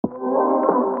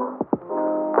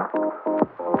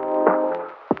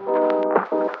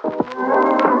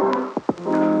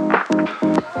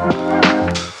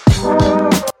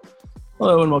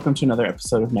Hello and welcome to another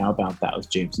episode of Now About That with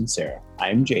James and Sarah.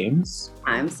 I'm James.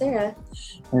 I'm Sarah.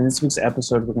 And in this week's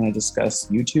episode, we're going to discuss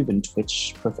YouTube and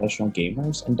Twitch professional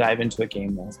gamers and dive into a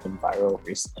game that has been viral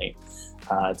recently.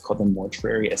 It's called The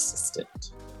Mortuary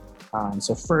Assistant.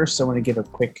 So first, I want to give a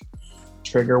quick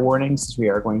trigger warning since we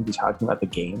are going to be talking about the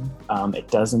game. It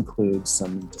does include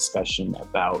some discussion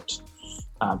about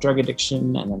drug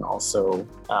addiction, and then also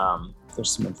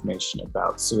there's some information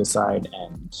about suicide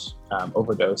and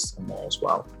overdose in there as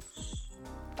well.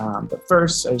 But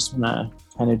first, I just want to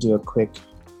kind of do a quick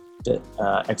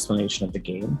explanation of the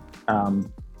game.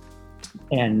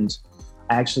 And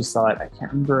I actually saw it. I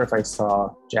can't remember if I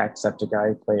saw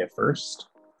Jacksepticeye play it first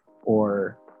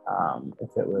or if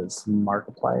it was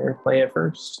Markiplier play it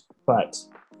first. But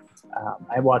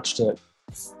I watched it.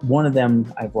 One of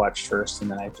them I've watched first, and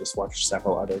then I've just watched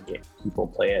several other people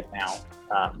play it now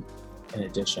in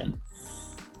addition.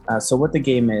 So what the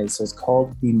game is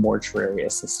called The Mortuary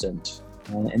Assistant.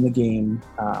 And in the game,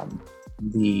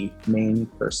 the main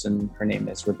person, her name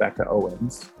is Rebecca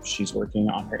Owens. She's working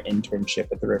on her internship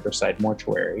at the Riverside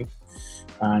Mortuary.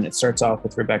 And it starts off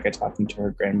with Rebecca talking to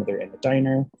her grandmother in the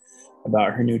diner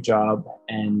about her new job,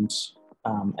 and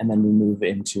then we move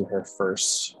into her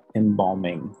first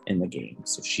embalming in the game.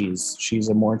 So she's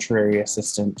a mortuary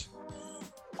assistant,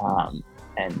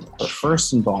 and her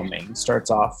first embalming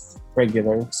starts off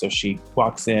regular. So she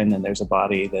walks in and there's a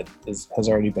body that has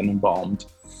already been embalmed.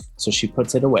 So she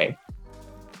puts it away,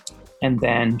 and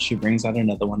then she brings out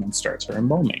another one and starts her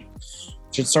embalming.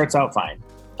 It starts out fine,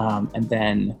 and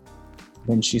then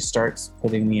when she starts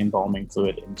putting the embalming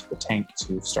fluid into the tank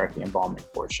to start the embalming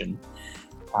portion,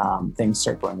 things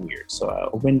start going weird. So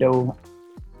a window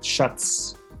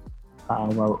shuts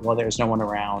while there's no one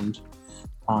around,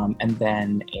 and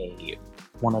then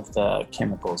one of the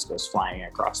chemicals goes flying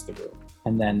across the room.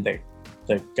 And then the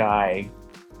guy,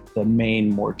 the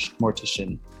main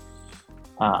mortician,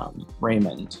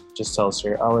 Raymond, just tells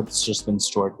her, oh, it's just been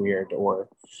stored weird, or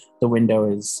the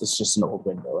window it's just an old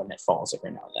window and it falls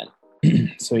every now and then.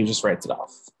 So he just writes it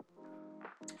off.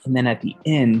 And then at the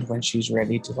end, when she's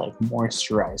ready to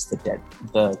moisturize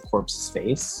the corpse's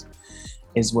face,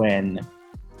 is when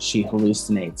she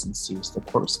hallucinates and sees the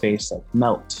corpse face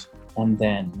melt and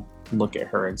then look at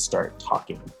her and start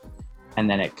talking. And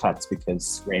then it cuts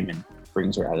because Raymond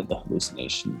brings her out of the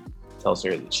hallucination, tells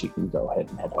her that she can go ahead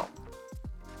and head home.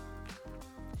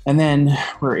 And then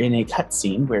we're in a cut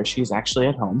scene where she's actually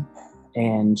at home,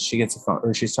 and she gets a phone,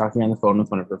 or she's talking on the phone with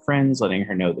one of her friends, letting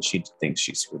her know that she thinks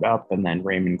she screwed up. And then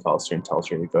Raymond calls her and tells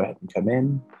her to go ahead and come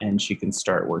in, and she can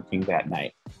start working that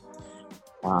night.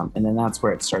 And then that's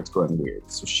where it starts going weird.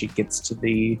 So she gets to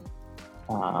the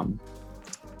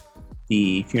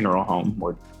funeral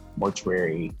home,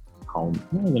 mortuary home,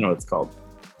 I don't even know what it's called.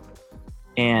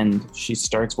 And she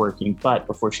starts working, but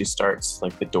before she starts,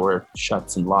 the door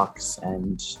shuts and locks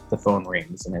and the phone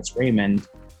rings, and it's Raymond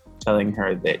telling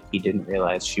her that he didn't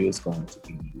realize she was going to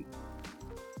be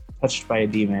touched by a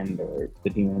demon, or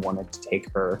the demon wanted to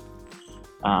take her,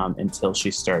 until she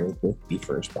started with the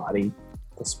first body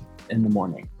in the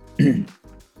morning. And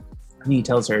he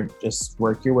tells her, just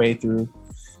work your way through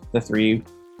the 3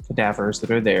 cadavers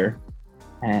that are there,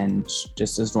 and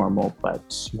just as normal,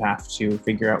 but you have to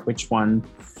figure out which one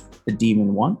the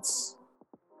demon wants,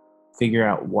 figure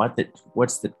out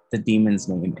what's the demon's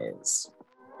name is,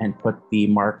 and put the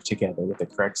mark together with the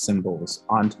correct symbols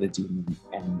onto the demon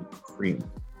and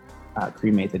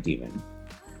cremate the demon,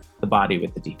 the body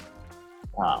with the demon,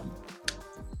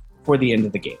 for the end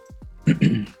of the game.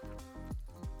 Does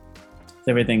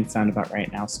everything sound about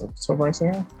right now so far,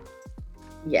 Sarah?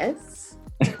 Yes.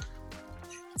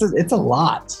 It's a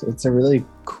lot. It's a really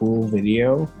cool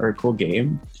video, or a cool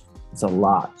game. It's a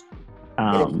lot.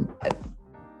 And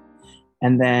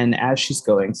then as she's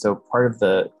going, so part of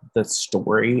the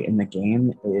story in the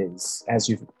game is as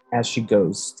she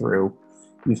goes through,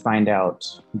 you find out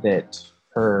that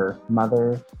her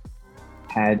mother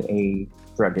had a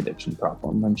drug addiction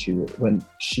problem when she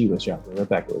was younger.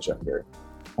 Rebecca was younger,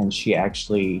 and she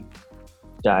actually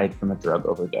died from a drug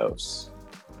overdose.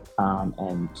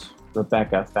 And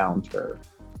Rebecca found her.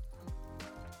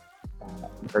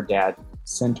 Her dad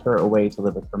sent her away to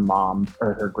live with her mom,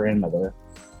 or her grandmother,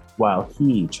 while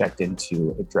he checked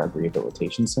into a drug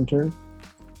rehabilitation center.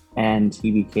 And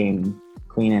he became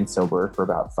clean and sober for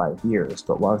about 5 years.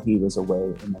 But while he was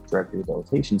away in the drug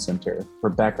rehabilitation center,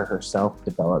 Rebecca herself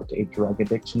developed a drug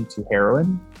addiction to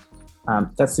heroin.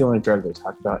 That's the only drug they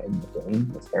talk about in the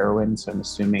game, is heroin. So I'm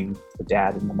assuming the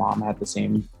dad and the mom had the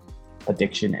same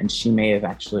addiction, and she may have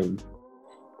actually,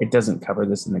 it doesn't cover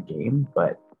this in the game,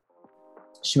 but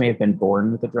she may have been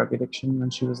born with a drug addiction when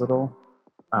she was little.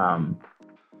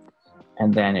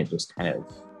 And then it just kind of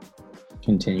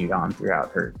continued on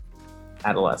throughout her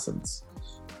adolescence.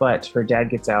 But her dad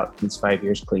gets out, he's 5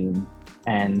 years clean,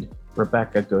 and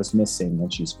Rebecca goes missing when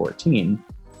she's 14.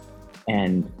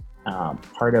 And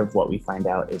part of what we find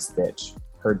out is that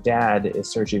her dad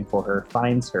is searching for her,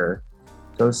 finds her,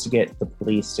 goes to get the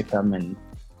police to come and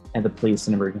the police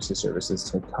and emergency services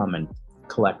to come and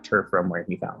collect her from where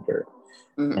he found her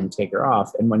and take her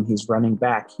off. And when he's running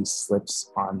back, he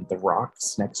slips on the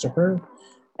rocks next to her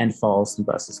and falls and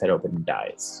busts his head open and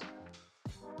dies.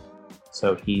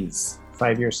 So he's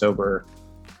 5 years sober.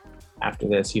 After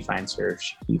this, he finds her,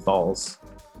 he falls,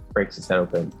 breaks his head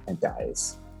open and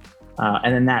dies.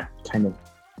 And then that kind of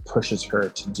pushes her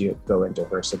to go into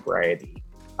her sobriety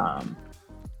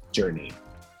journey.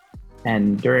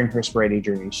 And during her sobriety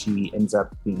journey, she ends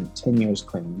up being 10 years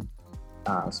clean.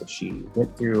 So she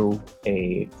went through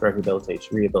a drug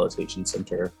rehabilitation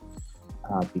center,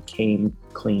 became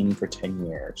clean for 10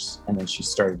 years, and then she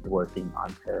started working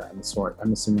on her, I'm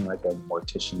assuming like a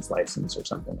mortician's license or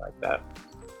something like that.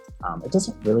 It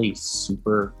doesn't really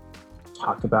super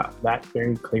talk about that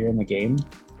very clear in the game.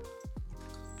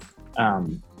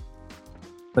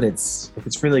 But it's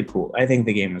really cool. I think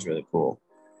the game is really cool.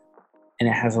 And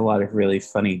it has a lot of really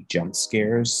funny jump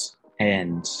scares,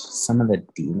 and some of the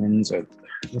demons I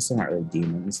guess they're not really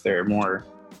demons, they're more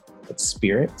like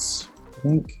spirits, I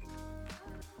think,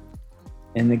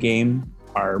 in the game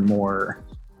some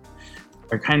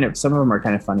of them are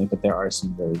kind of funny, but there are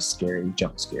some really scary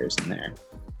jump scares in there.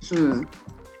 So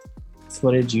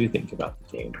what did you think about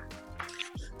the game?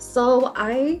 So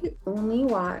I only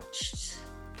watched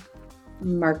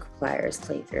Markiplier's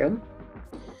playthrough.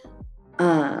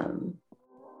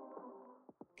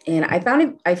 And I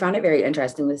found it very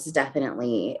interesting. This is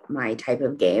definitely my type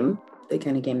of game, the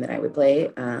kind of game that I would play.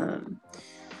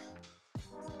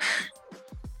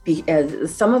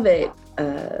 Because some of the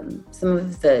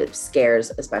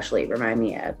scares especially remind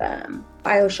me of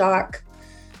BioShock,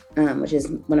 which is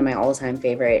one of my all-time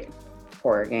favorite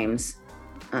horror games.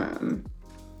 But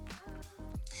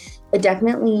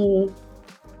definitely,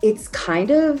 it's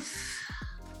kind of,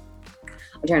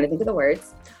 I'm trying to think of the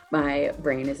words. My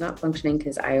brain is not functioning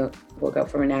because I will go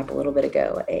from a nap a little bit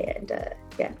ago, and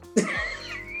yeah.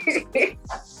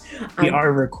 We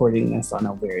are recording this on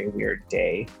a very weird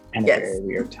day and a very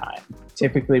weird time.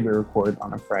 Typically, we record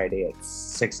on a Friday at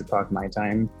 6 o'clock my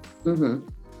time. Mm-hmm.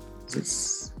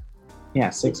 6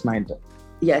 my time.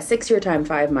 Yeah, 6 your time,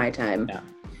 5 my time. Yeah.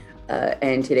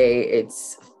 And today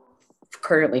it's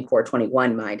currently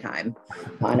 4:21 my time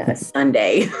on a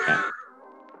Sunday. Yeah.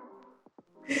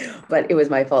 But it was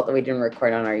my fault that we didn't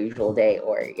record on our usual day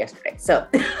or yesterday. So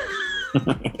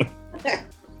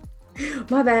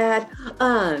my bad.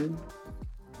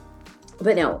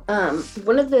 But no,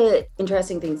 one of the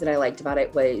interesting things that I liked about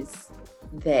it was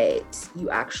that you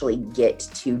actually get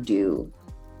to do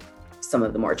some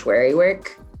of the mortuary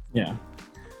work. Yeah.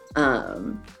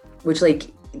 Which,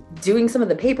 like, doing some of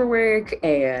the paperwork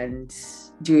and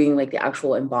doing like the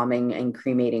actual embalming and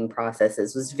cremating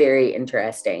processes was very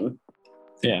interesting.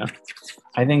 Yeah,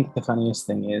 I think the funniest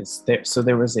thing is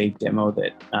there was a demo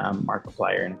that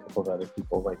Markiplier and a couple of other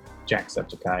people like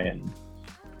Jacksepticeye and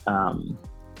I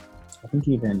think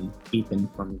even Ethan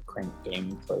from Crank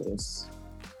Game plays.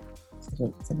 Is that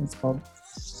what it's called?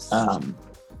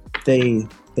 They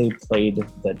played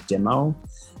the demo,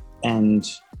 and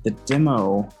the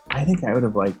demo, I think I would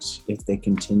have liked if they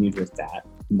continued with that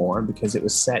more, because it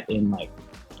was set in like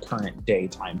current day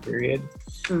time period.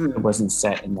 Mm-hmm. It wasn't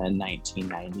set in the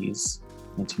 1990s,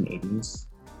 1980s.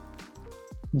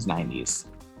 It was 90s.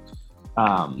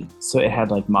 So it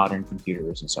had like modern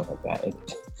computers and stuff like that.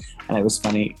 And it was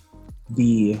funny.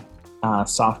 The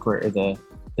software, or the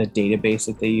database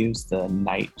that they use, the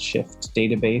night shift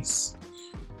database,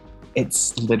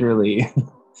 it's literally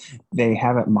they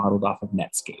have it modeled off of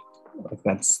Netscape. Like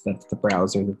that's the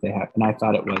browser that they have. And I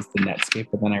thought it was the Netscape,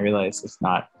 but then I realized it's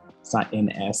not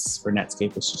NS for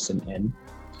Netscape, it's just an N,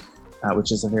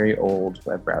 which is a very old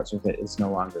web browser that is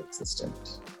no longer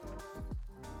existent.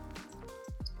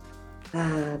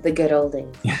 The good old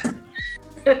days.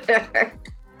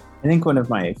 I think one of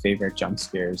my favorite jump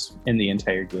scares in the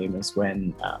entire game is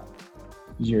when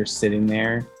you're sitting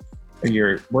there, or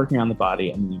you're working on the body,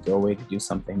 and you go away to do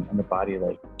something, and the body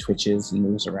like twitches and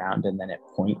moves around, and then it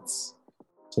points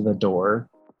to the door,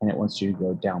 and it wants you to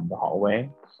go down the hallway.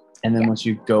 And then once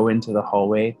you go into the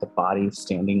hallway, the body is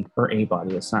standing, or a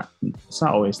body. It's not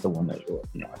always the one that you're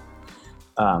working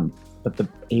on. But the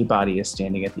a body is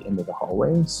standing at the end of the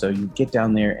hallway. So you get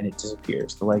down there and it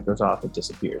disappears. The light goes off, it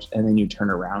disappears. And then you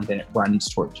turn around and it runs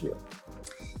towards you.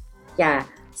 Yeah.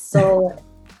 So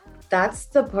that's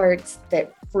the parts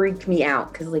that freak me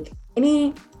out, because like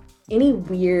any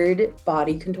weird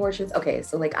body contortions. Okay,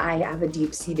 so like I have a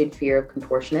deep-seated fear of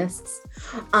contortionists.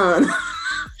 I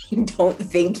don't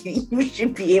think you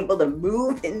should be able to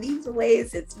move in these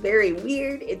ways. It's very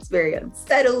weird. It's very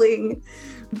unsettling,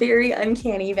 very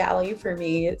uncanny valley for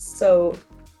me. So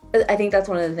I think that's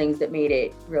one of the things that made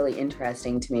it really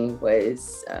interesting to me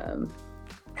was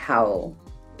how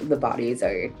the bodies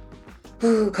are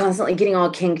constantly getting all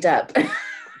kinked up.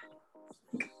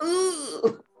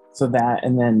 So that,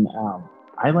 and then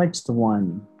I liked the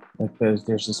one, like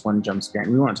there's this one jump scare,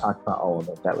 and we won't talk about all of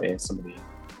it. That way,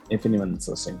 if anyone that's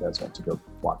listening does want to go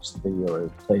watch the video or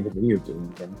play the video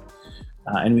game, then,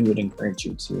 and we would encourage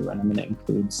you to. And I'm going to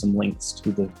include some links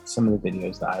to some of the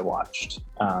videos that I watched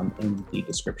in the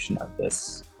description of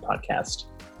this podcast.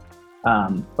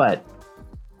 But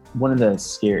one of the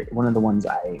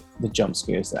jump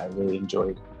scares that I really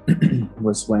enjoyed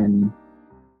was when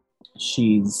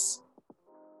she's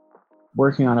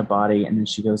working on a body and then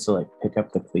she goes to like pick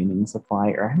up the cleaning supply,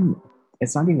 or I don't know.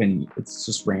 It's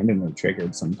just randomly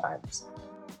triggered sometimes.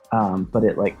 But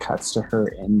it like cuts to her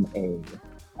in an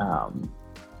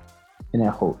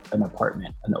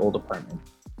apartment, an old apartment,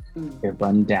 a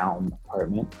run-down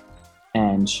apartment,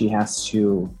 and she has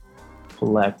to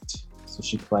collect. So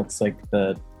she collects like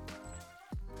the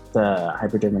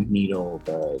hypodermic needle,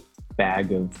 the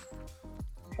bag of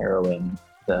heroin,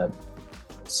 the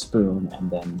spoon,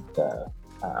 and then the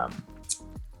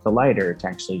lighter to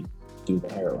actually do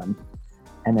the heroin.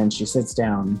 And then she sits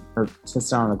down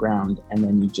on the ground, and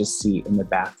then you just see in the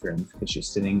bathroom, because she's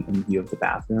sitting in view of the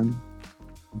bathroom,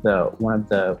 one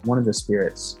of the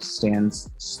spirits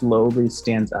slowly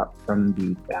stands up from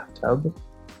the bathtub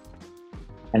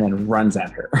and then runs at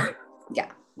her.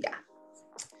 Yeah.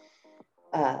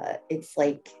 It's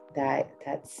like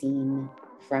that scene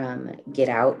from Get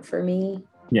Out for me.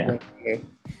 Yeah. Where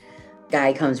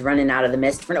guy comes running out of the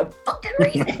mist for no fucking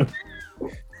reason.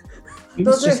 He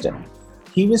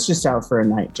was just out for a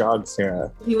night jog,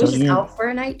 Sarah. He was out for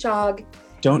a night jog.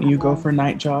 Don't you go for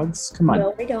night jogs? Come on.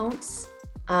 No, I don't.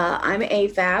 I'm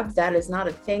AFAB. That is not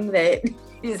a thing that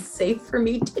is safe for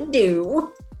me to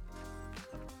do.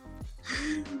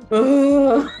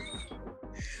 But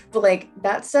like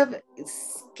that stuff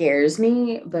scares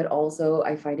me, but also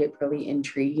I find it really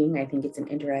intriguing. I think it's an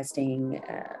interesting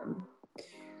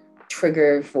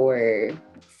trigger for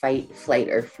fight, flight,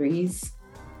 or freeze.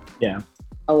 Yeah.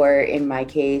 Or in my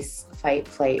case, fight,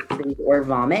 flight, freeze, or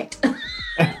vomit.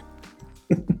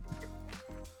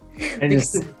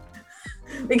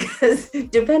 Because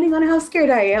depending on how scared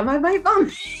I am, I might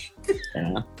vomit.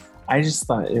 Yeah. I just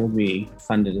thought it would be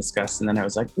fun to discuss. And then I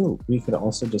was like, oh, we could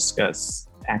also discuss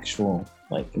actual,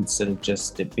 like, instead of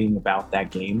just it being about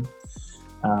that game,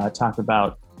 talk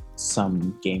about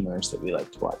some gamers that we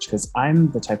like to watch. Because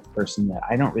I'm the type of person that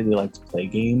I don't really like to play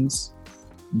games,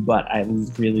 but I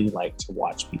really like to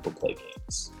watch people play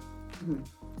games. Mm-hmm.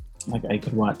 Like I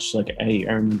could watch, like I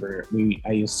remember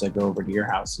I used to go over to your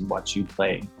house and watch you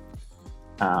play.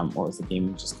 What was the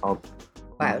game just called?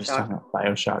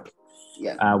 Bioshock.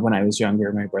 Yeah. When I was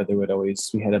younger, my brother we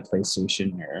had a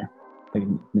PlayStation or like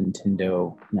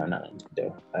Nintendo, no, not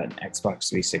Nintendo, an Xbox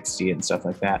 360 and stuff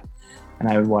like that. And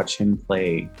I would watch him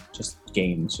play just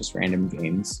games, just random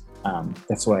games.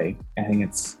 That's why I think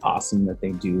it's awesome that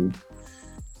they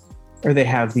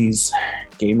have these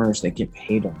gamers that get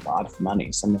paid a lot of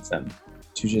money, some of them,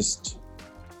 to just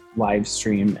live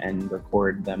stream and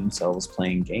record themselves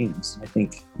playing games. I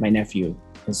think my nephew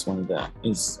is I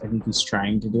think he's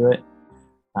trying to do it.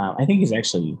 I think he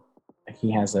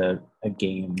has a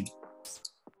game.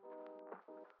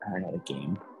 Or not a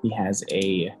game. He has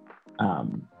a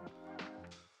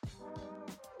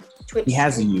Twitch. He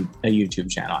has a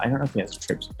YouTube channel. I don't know if he has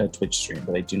a Twitch stream,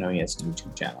 but I do know he has a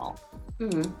YouTube channel.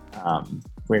 Mm-hmm.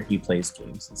 Where he plays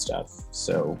games and stuff.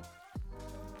 So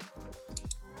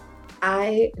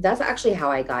that's actually how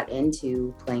I got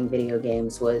into playing video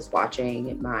games, was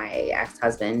watching my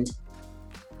ex-husband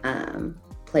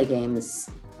play games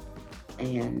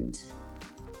and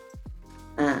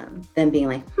then being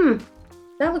like,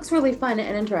 that looks really fun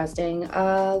and interesting.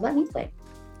 Let me play.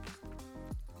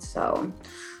 So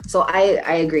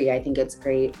I agree. I think it's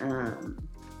great.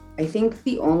 I think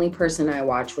the only person I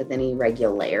watch with any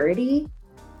regularity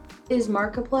is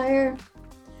Markiplier.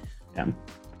 Yeah.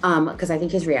 Because I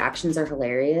think his reactions are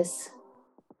hilarious.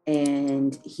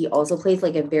 And he also plays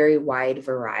like a very wide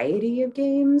variety of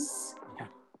games. Yeah.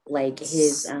 Like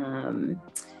his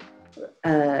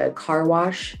car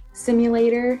wash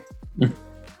simulator.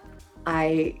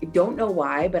 I don't know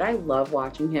why, but I love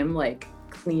watching him like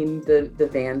clean the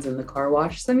vans in the car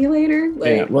wash simulator.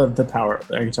 Yeah, Like, well,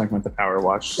 are you talking about the power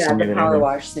wash yeah, the simulator power thing?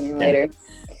 wash simulator.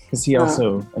 Because he Uh,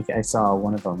 also, like, I saw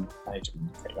one of them, I didn't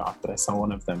cut you off, but I saw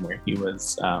one of them where he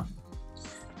was,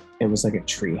 it was like a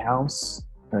tree house,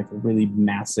 like a really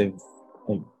massive,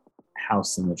 like,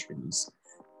 house in the trees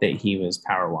that he was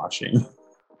power washing.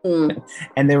 mm,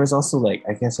 And there was also, like,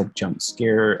 I guess a jump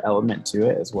scare element to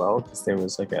it as well, because there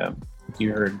was like if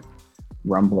you heard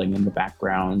rumbling in the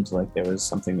background, like there was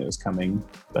something that was coming,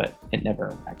 but it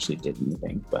never actually did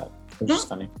anything, but it was just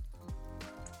funny.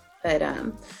 but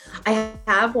I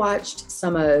have watched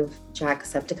some of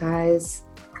Jacksepticeye's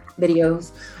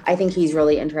videos. I think he's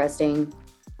really interesting.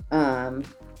 I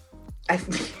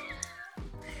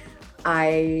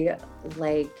I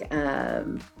like I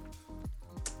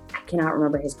cannot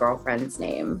remember his girlfriend's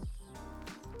name,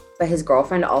 but his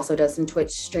girlfriend also does some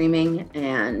Twitch streaming,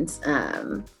 and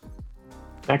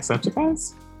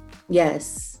Jacksepticeye?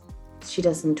 yes, she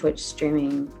does some Twitch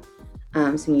streaming,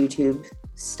 some YouTube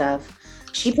stuff.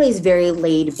 She plays very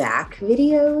laid back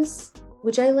videos,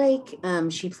 which I like.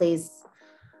 She plays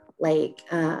like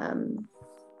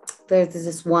there's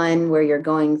this one where you're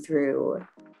going through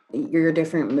your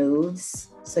different moves.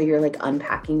 So you're like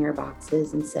unpacking your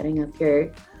boxes and setting up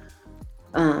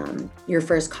your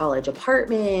first college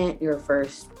apartment, your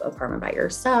first apartment by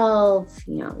yourself,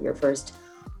 your first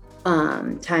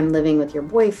time living with your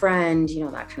boyfriend,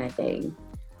 that kind of thing,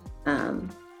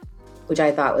 which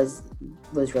I thought was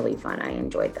really fun. I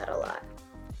enjoyed that a lot.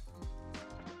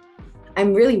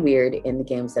 I'm really weird in the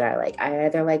games that I like. I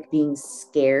either like being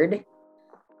scared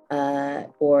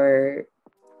or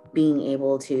being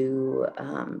able to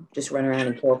just run around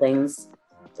and kill things.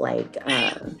 Like,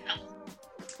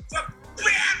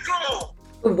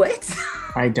 what?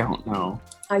 I don't know.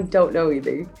 I don't know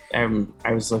either.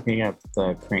 I was looking up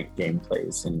the Crank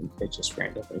gameplays and it just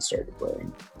randomly started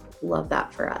playing. Love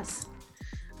that for us.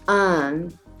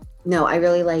 No, I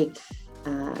really like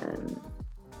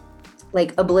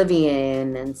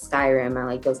Oblivion and Skyrim. I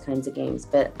like those kinds of games,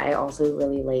 but I also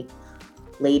really like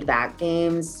laid back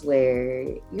games where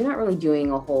you're not really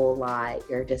doing a whole lot.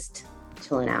 You're just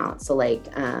chilling out. So like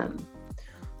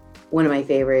one of my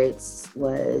favorites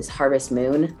was Harvest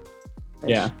Moon.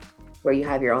 Where you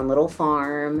have your own little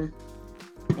farm,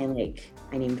 and like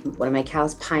I named one of my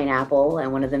cows Pineapple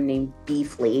and one of them named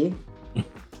Beefly.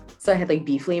 So I had like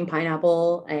Beefly and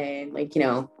Pineapple, and like,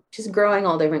 just growing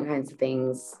all different kinds of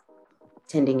things,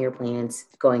 tending your plants,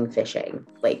 going fishing.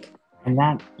 Like, and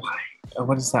that,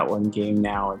 what is that one game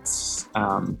now? It's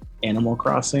Animal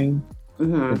Crossing.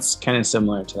 Mm-hmm. It's kind of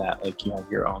similar to that. Like you have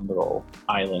your own little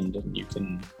island and you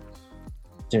can,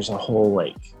 there's a whole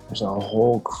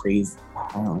crazy,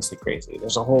 I don't want to say crazy.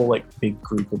 There's a whole like big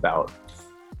group about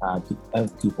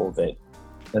of people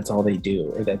that's all they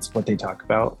do, or that's what they talk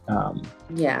about.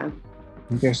 Yeah. I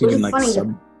think there's even like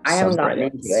I haven't gotten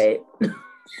into it.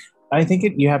 I think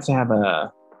you have to have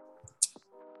what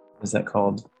is that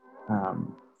called?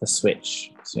 The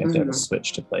Switch. So you have to have a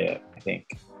Switch to play it, I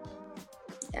think.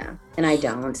 Yeah, and I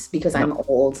don't, because I'm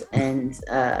old, and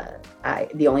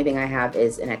the only thing I have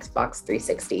is an Xbox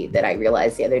 360 that I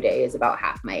realized the other day is about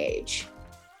half my age.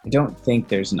 I don't think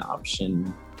there's an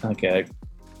option like a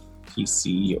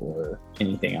PC or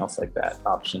anything else like that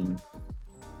option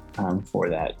for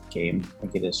that game.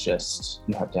 Like it is just,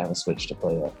 you have to have a Switch to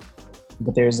play it.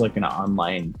 But there's like a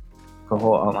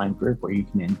whole online group where you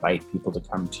can invite people to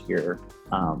come to your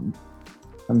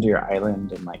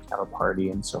island and like have a party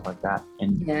and stuff like that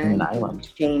in an island.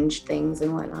 Change things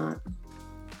and whatnot.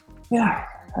 Yeah,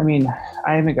 I mean,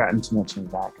 I haven't gotten too much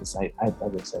into that because like I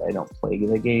said, I don't play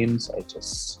the games. I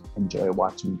just enjoy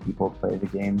watching people play the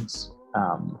games.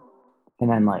 And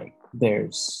then like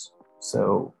it's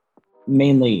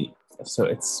mainly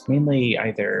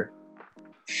either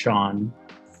Sean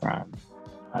from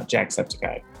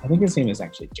Jacksepticeye. I think his name is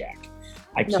actually Jack.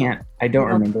 I don't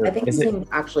remember. I think his name is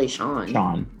actually Sean.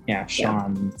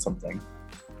 Sean something.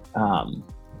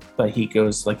 But he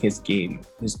goes like his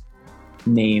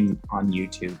name on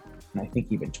YouTube, and I think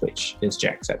even Twitch is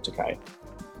Jacksepticeye.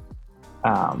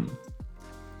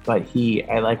 But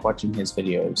I like watching his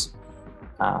videos,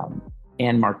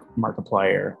 and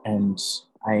Markiplier, and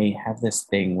I have this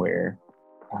thing where,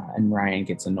 and Ryan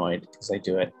gets annoyed because I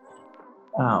do it.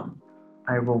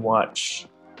 I will watch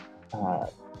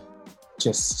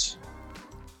just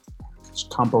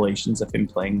compilations of him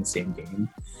playing the same game.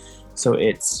 So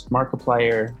it's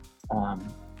Markiplier, and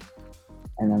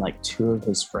then like two of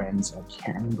his friends. I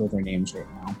can't remember their names right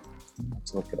now. I have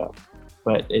to look it up.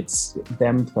 But it's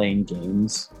them playing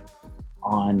games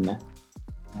on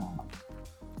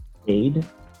Aid.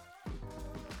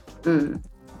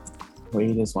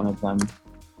 Wade is one of them.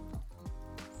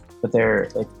 But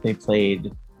they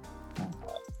played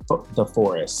The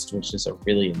Forest, which is a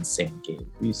really insane game.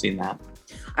 Have you seen that?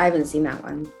 I haven't seen that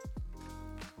one.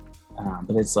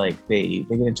 But it's like they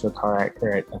get into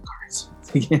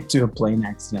they get into a plane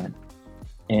accident,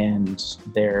 and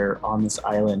they're on this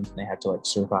island, and they have to like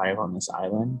survive on this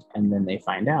island, and then they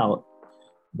find out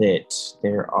that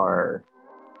there are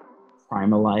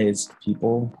primalized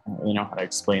people. I don't really know how to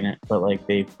explain it, but like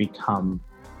they've become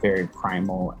very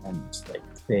primal, and like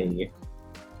they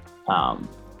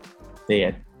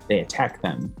attack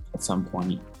them at some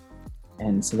point,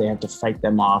 and so they have to fight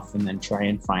them off, and then try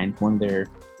and find one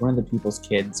of the people's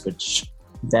kids, which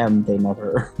they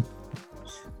never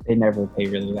pay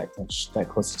really that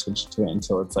close attention to it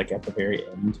until it's like at the very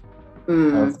end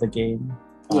of the game.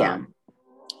 Yeah.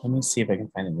 Let me see if I can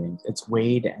find the names. It's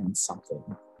Wade and something.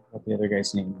 What the other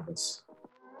guy's name is?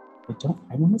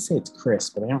 I want to say it's Chris,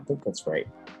 but I don't think that's right.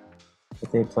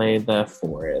 But they play The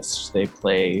Forest. They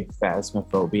play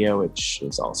Phasmophobia, which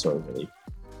is also a really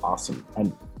awesome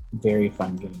and very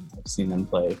fun game. I've seen them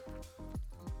play.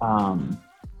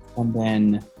 And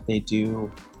then they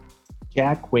do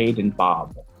Jack, Wade, and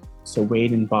Bob. So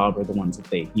Wade and Bob are the ones that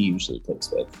he usually plays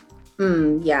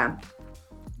with. Yeah.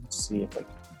 Let's see if I can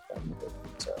find it.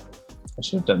 I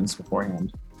should have done this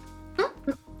beforehand.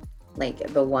 Like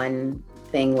the one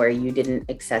thing where you didn't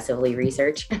excessively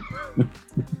research.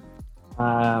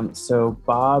 So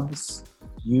Bob's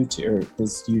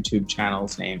his YouTube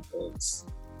channel's name is,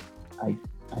 I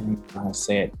don't know how to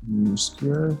say it,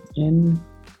 Muskerin.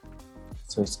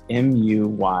 So it's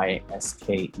Muyskern.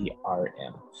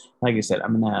 Like I said,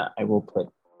 I will put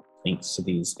links to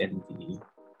these in the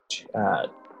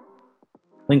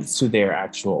links to their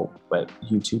actual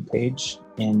YouTube page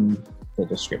in the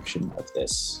description of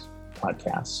this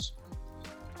podcast.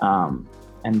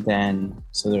 And then,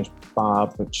 so there's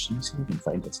Bob, which you see if you can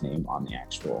find his name on the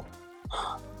actual.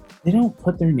 They don't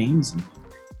put their names in here.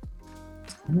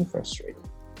 It's kind of frustrating.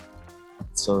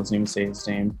 Still doesn't even say his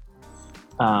name.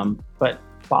 But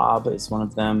Bob is one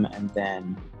of them, and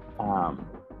then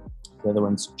the other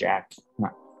one's Jack,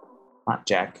 not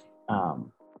Jack,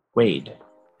 Wade,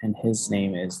 and his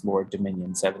name is Lord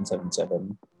Dominion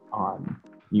 777 on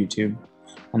YouTube,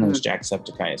 and there's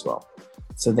Jacksepticeye as well.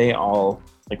 So they all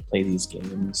like play these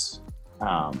games,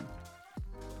 and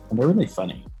they're really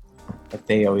funny. Like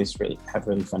they always really have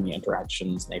really funny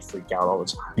interactions, and they freak out all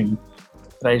the time.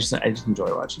 But I just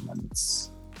enjoy watching them.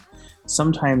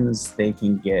 Sometimes they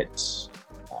can get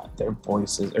their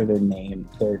voices or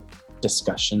their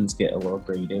discussions get a little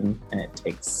grating, and it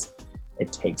takes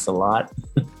a lot.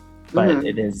 But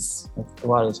it is a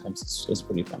lot of times it's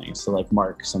pretty funny. So like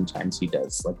Mark, sometimes he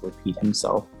does like repeat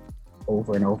himself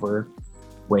over and over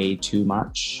way too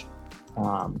much,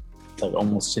 like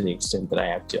almost to the extent that I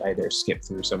have to either skip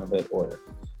through some of it or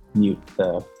mute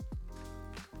the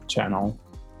channel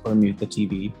or mute the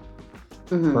TV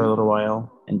for a little while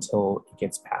until it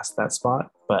gets past that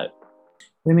spot. But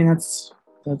I mean, that's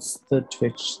the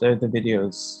Twitch, the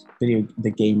videos,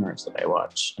 the gamers that I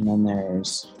watch. And then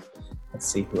there's, let's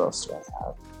see, who else do I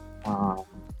have?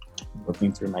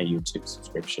 Looking through my YouTube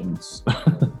subscriptions.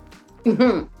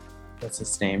 What's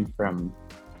his name from,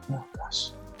 oh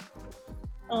gosh.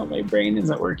 Oh, my brain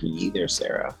isn't working either,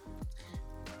 Sarah.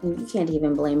 You can't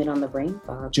even blame it on the brain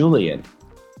fog. Julian.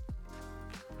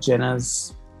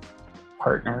 Jenna's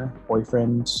partner,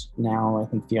 boyfriend, now I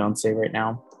think fiance right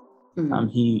now.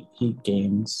 He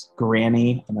games.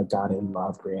 Granny, oh my god, I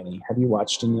love Granny. Have you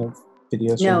watched any of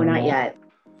videos? No, not yet.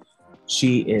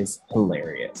 She is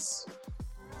hilarious.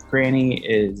 Granny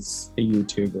is a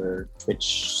YouTuber,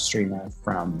 Twitch streamer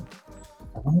from,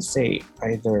 I want to say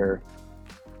either,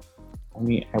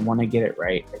 I want to get it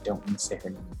right. I don't want to say her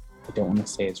name. I don't want to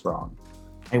say it's wrong.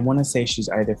 I want to say she's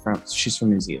from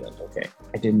New Zealand. Okay.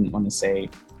 I didn't want to say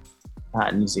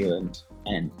New Zealand,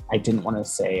 and I didn't want to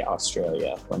say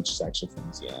Australia when she's actually from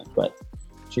New Zealand, but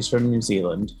she's from New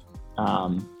Zealand.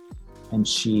 And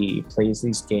she plays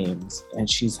these games, and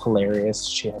she's hilarious.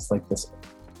 She has like this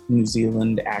New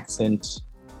Zealand accent.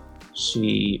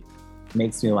 She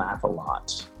makes me laugh a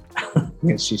lot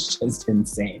because she's just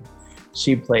insane.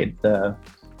 She played the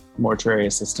mortuary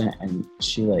assistant, and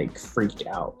she like freaked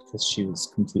out because she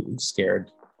was completely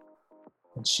scared,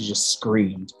 and she just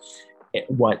screamed.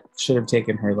 What should have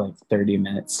taken her like 30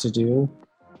 minutes to do,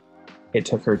 it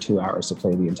took her 2 hours to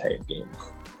play the entire game.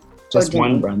 Just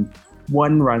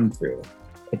one run through.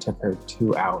 It took her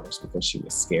 2 hours because she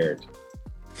was scared.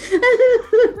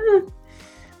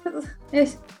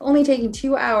 It's only taking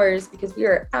 2 hours because we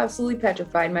are absolutely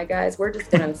petrified, my guys. We're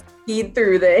just gonna speed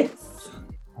through this.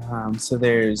 So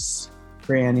there's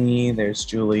Granny, there's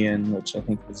Julian, which I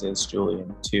think this is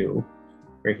Julian too,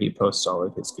 where he posts all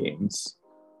of his games.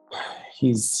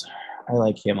 I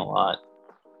like him a lot.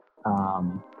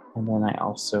 And then I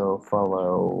also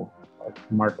follow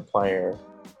Markiplier.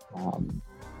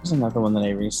 There's another one that I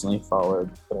recently followed,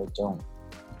 but I don't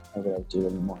know that I do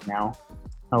anymore now.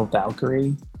 Oh,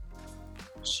 Valkyrie.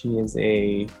 She is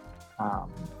I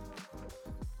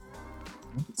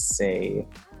would say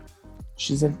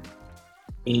she's of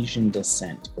Asian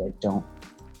descent, but I don't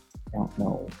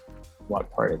know what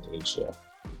part of Asia.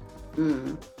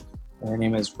 Her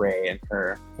name is Ray, and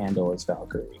her handle is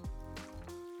Valkyrie.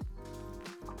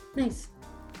 Nice.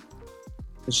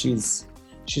 She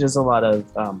does a lot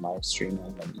of live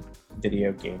streaming and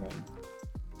video gaming.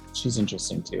 She's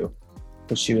interesting too,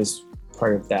 but she was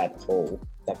part of that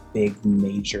big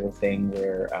major thing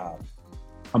where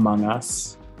Among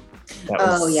Us.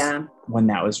 Yeah. When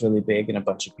that was really big and a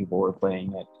bunch of people were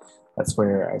playing it. That's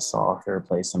where I saw her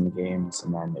play some games,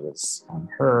 and then it was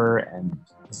her, and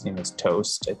his name is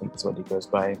Toast, I think is what he goes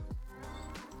by.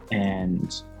 And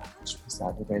what was that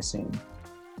other guy's name?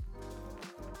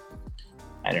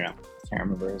 I don't know. I can't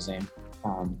remember his name.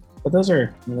 But those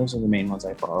are the main ones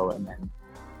I follow, and then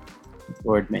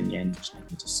Lord Minion, which I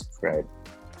need to subscribe.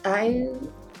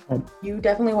 You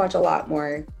definitely watch a lot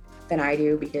more than I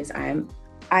do, because I'm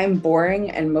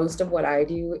boring, and most of what I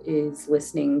do is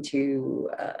listening to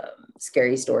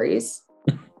scary stories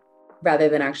rather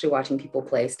than actually watching people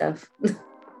play stuff.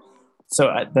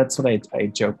 So that's what I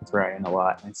joke with Ryan a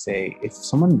lot. I say, if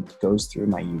someone goes through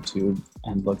my YouTube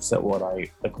and looks at what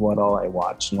all I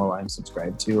watch and what I'm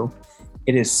subscribed to,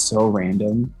 it is so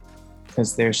random,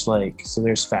 because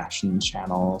there's fashion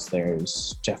channels,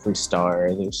 there's Jeffree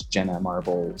Star, there's Jenna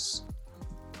Marbles.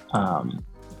 I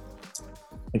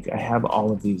have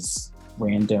all of these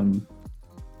random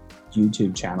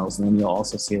YouTube channels, and then you'll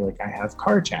also see I have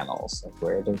car channels,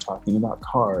 where they're talking about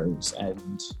cars,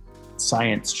 and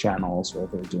science channels where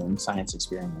they're doing science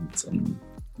experiments and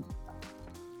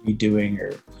redoing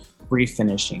or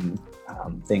refinishing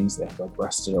things that have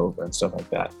rusted over and stuff like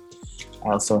that. I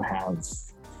also have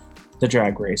the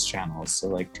drag race channels,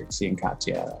 so Trixie and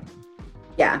Katya.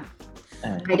 Yeah,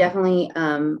 I definitely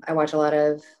I watch a lot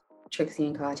of Trixie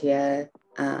and Katya.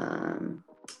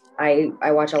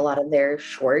 I watch a lot of their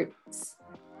shorts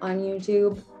on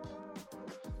YouTube,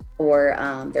 or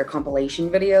their compilation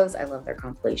videos. I love their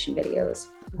compilation videos.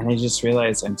 And I just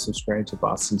realized I'm subscribed to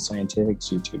Boston Scientific's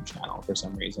YouTube channel for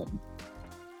some reason.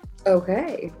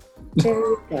 Okay, there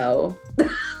you go.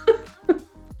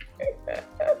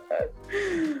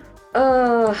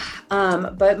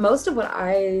 But most of what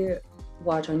I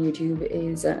watch on YouTube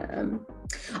is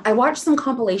I watch some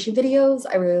compilation videos.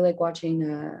 I really like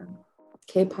watching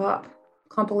K-pop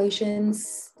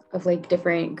compilations of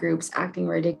different groups acting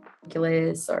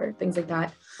ridiculous or things like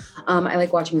that. I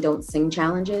like watching Don't Sing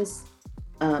challenges.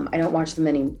 I don't watch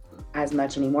them as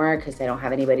much anymore because I don't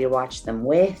have anybody to watch them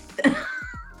with.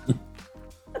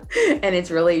 And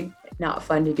it's really not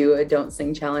fun to do a Don't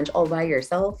Sing challenge all by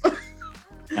yourself.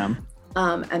 And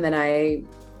then I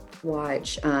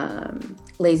watch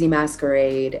Lazy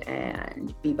Masquerade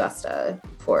and Be Busta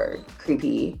for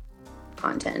creepy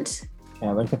content.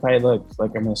 Yeah, if I look, I'm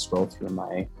gonna scroll through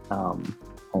my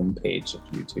homepage of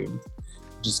YouTube,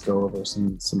 just go over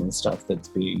some of the stuff that's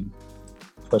being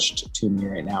pushed to me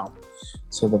right now.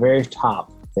 So the very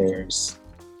top, there's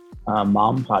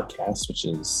Mom Podcast, which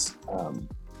is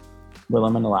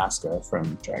Willem in Alaska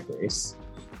from Drag Race.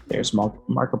 There's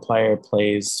Markiplier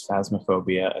Plays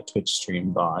Phasmophobia, a Twitch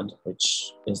stream VOD,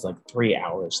 which is 3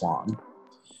 hours long.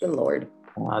 Good Lord.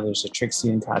 There's a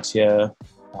Trixie and Katya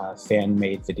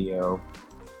fan-made video.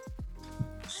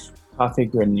 Coffee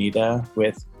Granita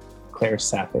with Claire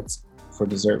Sappitz for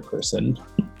Dessert Person.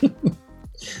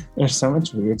 There's so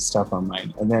much weird stuff on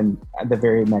mine. And then at the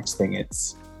very next thing,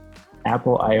 it's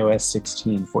Apple iOS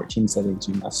 16 14 settings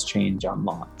you must change on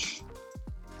launch.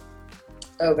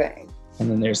 Okay. And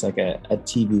then there's a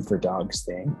TV for dogs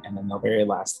thing. And then the very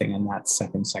last thing in that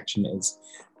second section is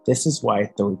This Is Why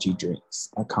Thorgy Drinks,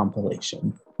 a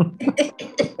compilation.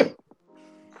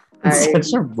 It's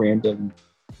such a random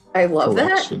I love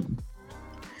collection.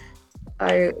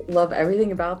 That. I love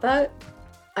everything about that.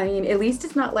 I mean, at least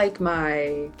it's not like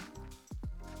my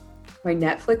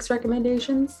Netflix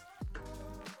recommendations,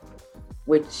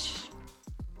 which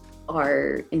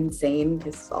are insane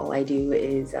because all I do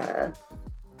is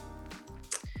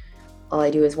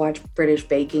watch British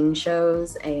baking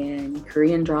shows and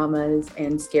Korean dramas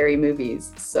and scary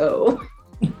movies. So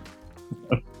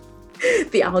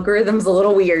the algorithm's a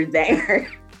little weird there.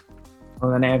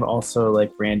 Well, then I have also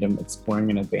random exploring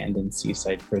an abandoned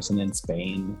seaside prison in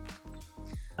Spain.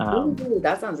 Ooh,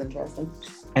 that sounds interesting.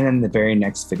 And then the very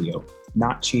next video,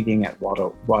 not cheating at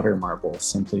water marble,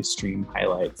 simply stream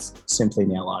highlights, simply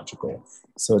nailogical.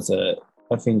 So it's a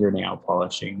fingernail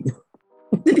polishing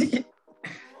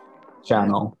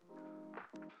channel.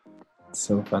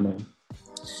 So funny.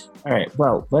 All right,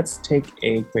 well, let's take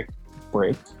a quick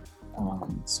break.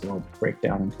 So we'll break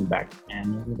down and come back,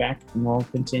 and we'll be back and we'll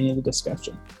continue the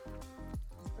discussion.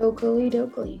 Oakley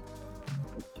dokley.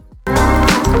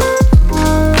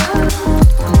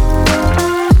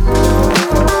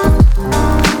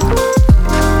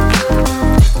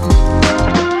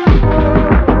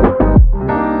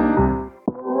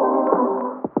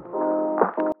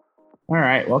 All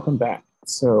right, welcome back.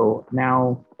 So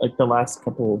now, like the last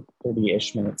couple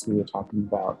 30-ish minutes, we were talking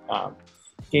about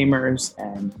gamers,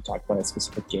 and we talked about a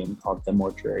specific game called The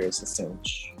Mortuary Assistant,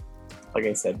 which, like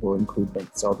I said, will include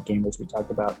links to all the gamers we talked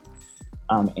about,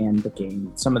 and the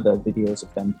game, some of the videos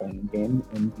of them playing the game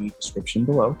in the description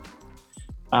below.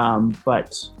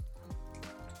 But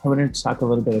I wanted to talk a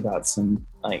little bit about some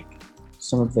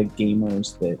of the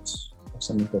gamers that, or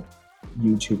some of the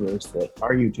YouTubers that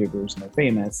are YouTubers and they're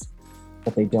famous,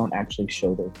 but they don't actually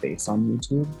show their face on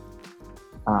YouTube.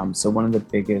 So one of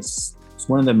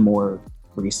the more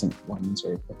recent ones,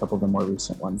 or a couple of the more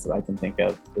recent ones that I can think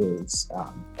of, is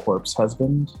Corpse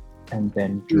Husband and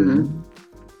then Dream. Mm-hmm.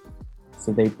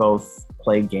 So they both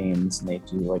play games, and they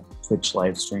do like Twitch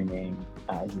live streaming,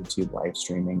 YouTube live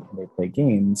streaming, and they play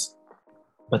games,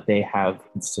 but they have,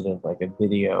 instead of like a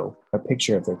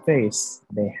picture of their face,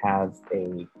 they have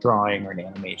a drawing or an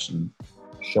animation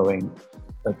showing,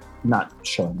 like not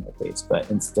showing their face, but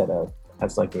instead of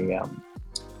as like a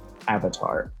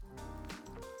avatar.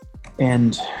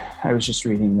 And I was just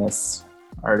reading this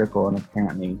article, and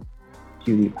apparently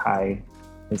PewDiePie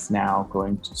is now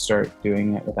going to start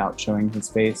doing it without showing his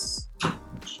face,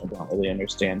 which I don't really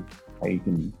understand how you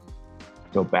can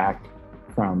go back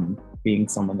from being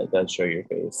someone that does show your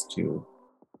face to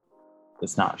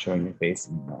just not showing your face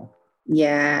anymore.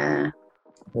 Yeah.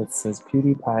 It says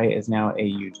PewDiePie is now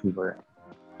a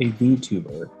VTuber,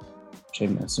 which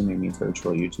I'm assuming means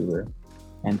virtual YouTuber,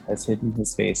 and has hidden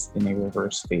his face in a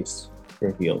reverse face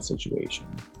reveal situation.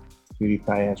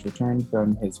 PewDiePie has returned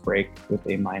from his break with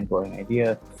a mind-blowing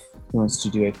idea. He wants to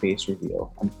do a face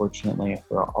reveal. Unfortunately,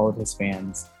 for all of his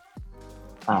fans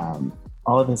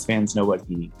know what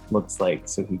he looks like,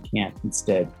 so he can't.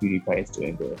 Instead, PewDiePie is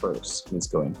doing the reverse. He's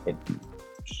going hidden,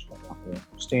 which I don't really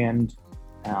understand.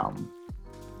 I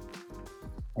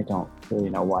don't really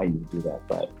know why you would do that,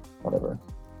 but whatever.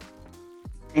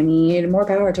 I mean, more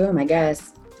power to him, I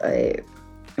guess.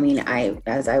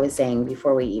 As I was saying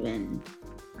before we even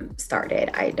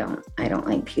started, I don't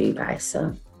like PewDiePie,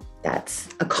 so that's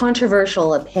a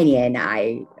controversial opinion.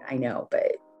 I know,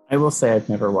 but I will say I've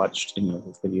never watched any of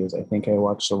his videos. I think I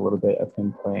watched a little bit of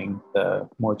him playing the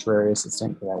Mortuary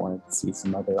Assistant because I wanted to see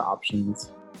some other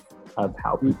options of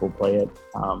how people play it.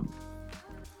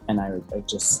 And I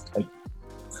just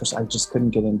couldn't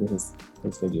get into his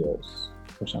videos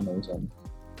for some reason.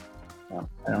 I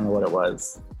don't know what it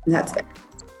was. That's fair.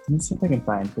 Let me see if I can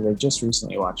find, because I just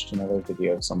recently watched another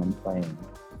video of someone playing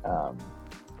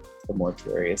the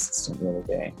Mortuary Assistant the other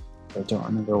day. I don't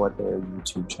remember what their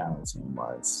YouTube channel's name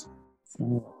was. So let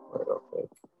me look for it real quick.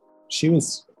 She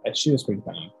was pretty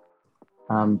funny.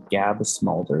 Gab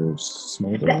Smulders.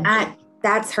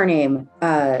 That's her name.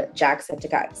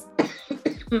 Jacksepticeye's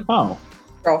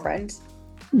girlfriend.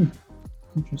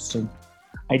 Interesting.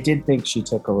 I did think she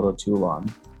took a little too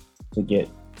long to get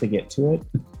to it.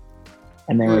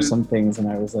 And there were some things, and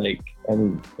I was like, I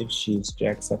mean, if she's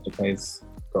Jacksepticeye's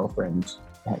girlfriend,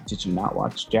 did you not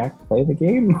watch Jack play the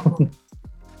game?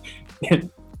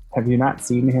 Have you not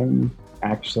seen him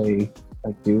actually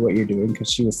like do what you're doing? Because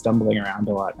she was stumbling around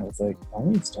a lot, and I was like, why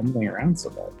are you stumbling around so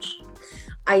much?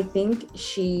 I think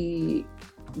she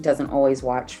doesn't always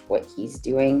watch what he's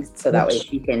doing, so that way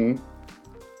she can,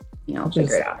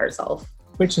 figure it out herself.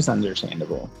 Which is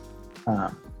understandable.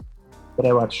 But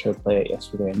I watched her play it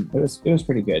yesterday, and it was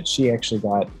pretty good. She actually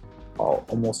got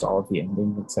almost all of the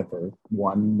endings except for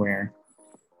one where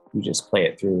you just play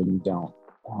it through and you don't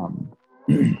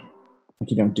you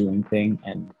don't do anything,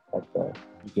 and you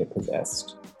get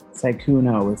possessed.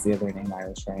 Saikuno was the other name I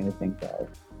was trying to think of.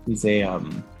 He's a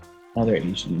another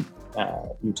Asian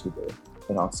YouTuber,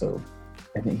 but also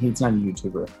I think he's not a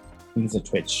YouTuber. He's a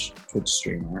Twitch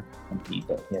streamer, and he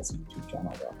has a YouTube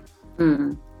channel though.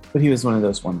 Mm-hmm. But he was one of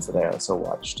those ones that I also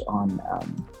watched on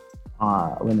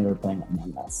when they were playing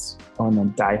Among Us. Oh, and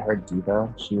then Die Hard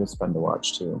Diva, she was fun to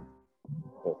watch too.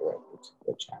 Go directly to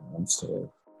the channel instead of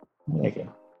okay.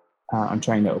 I'm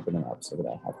trying to open them up so that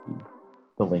I have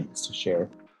the links to share.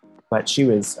 But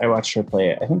I watched her play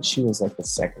it. I think she was like the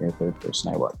second or third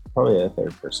person I watched, probably the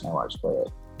third person I watched play it.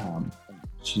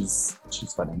 She's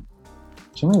funny.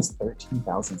 She only has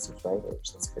 13,000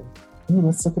 subscribers. That's good. Ooh,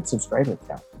 let's look at subscriber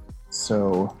count.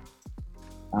 So,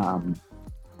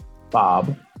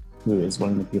 Bob, who is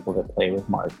one of the people that play with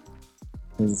Mark,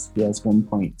 he has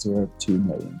 1.02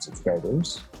 million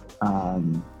subscribers.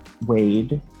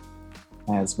 Wade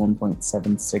has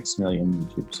 1.76 million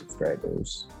YouTube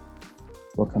subscribers.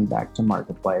 We'll come back to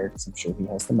Markiplier because I'm sure he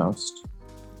has the most.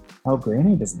 Oh,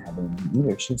 Granny doesn't have any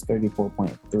either. She has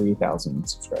 34.3 thousand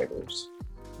subscribers.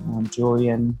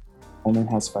 Julian only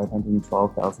has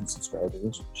 512,000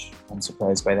 subscribers, which I'm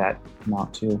surprised by that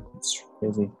amount too. It's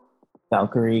crazy.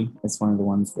 Valkyrie is one of the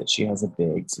ones that she has a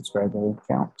big subscriber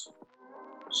count.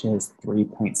 She has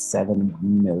 3.7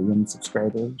 million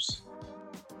subscribers.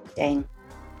 Dang.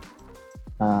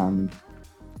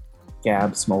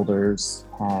 Gab Smolders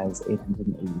has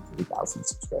 883,000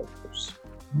 subscribers.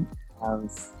 Let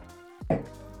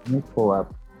me pull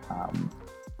up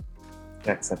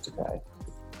Jacksepticeye.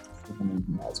 See how many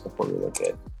he has before we look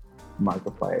at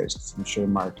Markipliers, because I'm sure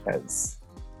Mark has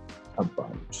a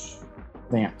bunch.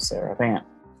 Vamp, Sarah, vamp.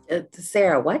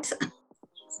 Sarah, what?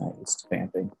 She's not used to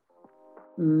vamping.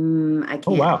 I can't.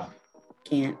 Oh, wow. I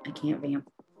can't vamp.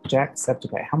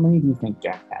 Jacksepticeye. How many do you think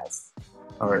Jack has?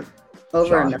 Or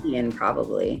Over Sean? 1 million,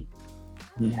 probably.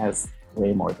 He has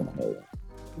way more than 1 million.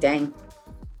 Dang.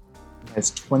 He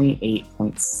has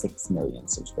 28.6 million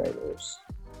subscribers.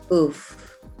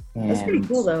 Oof. That's pretty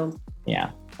cool, though.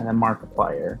 Yeah. And then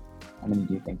Markiplier. How many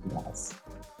do you think he has?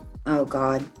 Oh,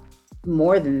 God.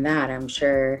 More than that, I'm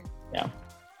sure. Yeah.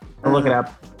 I'll look it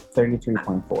up.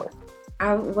 33.4.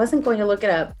 I wasn't going to look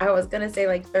it up. I was going to say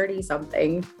like 30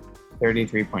 something.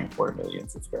 33.4 million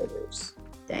subscribers.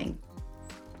 Dang.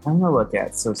 I'm going to look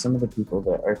at, so some of the people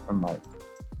that are from like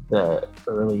the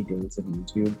early days of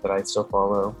YouTube that I still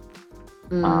follow.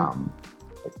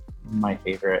 Like my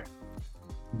favorite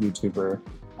YouTuber,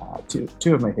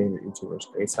 two of my favorite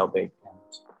YouTubers, Grace Helbig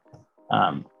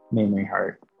and Mamrie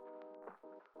Hart.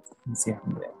 Let's see how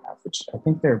many they have, which I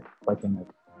think they're like in the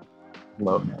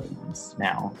low millions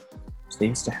now. So they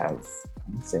used to have,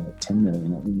 I'd say like 10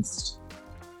 million at least.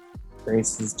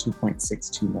 Grace is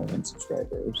 2.62 million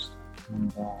subscribers.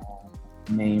 And then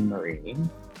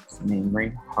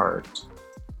Mamrie Hart,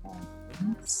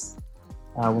 it's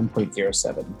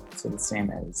 1.07, so the same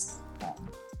as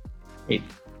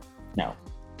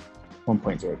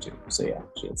 1.02. So yeah,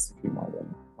 she has a few more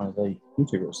than one of the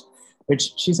YouTubers,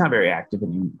 which she's not very active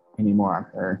anymore on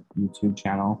her YouTube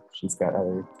channel. She's got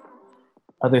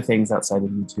other things outside of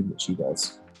YouTube that she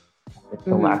does.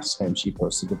 The last time she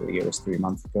posted a video was 3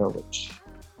 months ago, which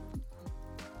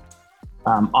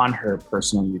on her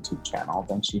personal YouTube channel.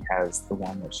 Then she has the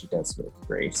one that she does with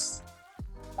Grace.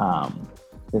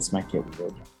 This Might Get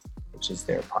Weird, which is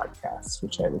their podcast,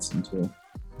 which I listen to.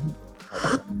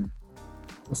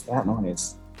 What's that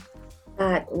noise?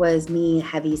 That was me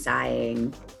heavy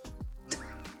sighing.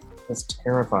 That's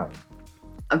terrifying.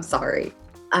 I'm sorry.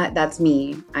 That's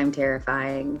me. I'm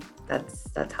terrifying.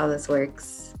 That's how this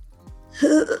works.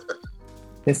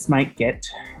 This Might Get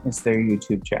is their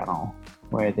YouTube channel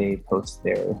where they post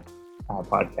their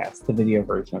podcast, the video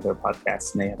version of their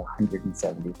podcast, and they have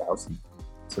 170,000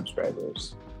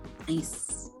 subscribers.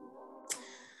 Nice.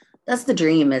 That's the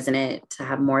dream, isn't it? To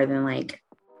have more than like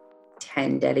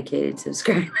 10 dedicated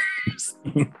subscribers.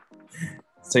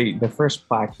 So the first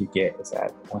plaque you get is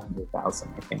at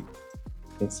 100,000, I think.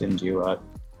 They send you a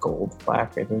gold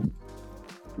plaque, I think.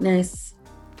 Nice.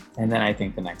 And then I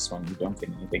think the next one, you don't get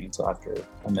anything until after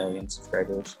 1 million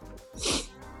subscribers.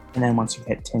 And then once you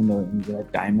hit 10 million, you get a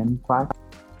diamond plaque,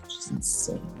 which is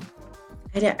insane.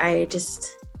 I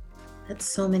just, that's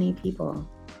so many people.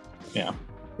 Yeah.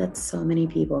 That's so many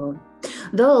people.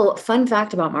 Though, fun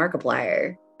fact about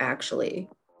Markiplier, actually,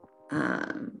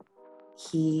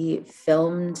 he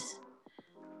filmed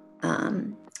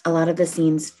a lot of the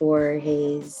scenes for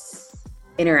his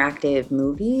interactive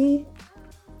movie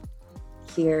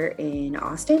here in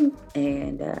Austin.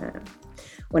 And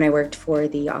when I worked for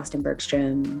the Austin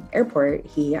Bergstrom Airport,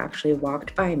 he actually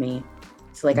walked by me.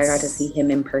 So I got to see him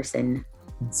in person.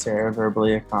 And Sarah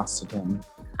verbally accosted him.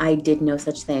 I did no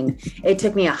such thing. It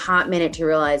took me a hot minute to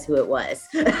realize who it was.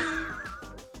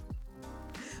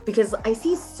 Because I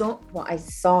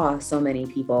saw so many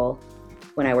people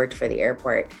when I worked for the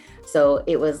airport. So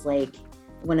it was like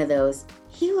one of those,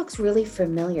 he looks really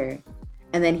familiar.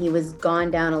 And then he was gone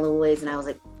down a little ways and I was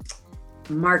like,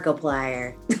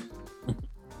 Markiplier.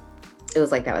 It was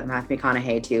like that with Matthew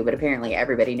McConaughey too, but apparently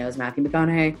everybody knows Matthew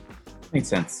McConaughey. Makes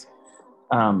sense.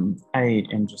 I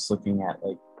am just looking at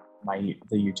like the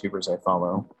YouTubers I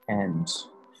follow, and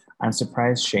I'm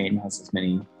surprised Shane has as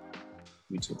many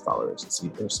YouTube followers as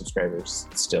or subscribers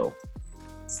still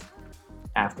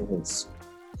after his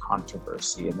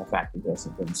controversy and the fact that he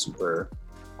hasn't been super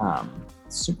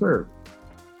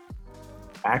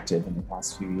active in the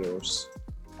past few years.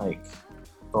 Like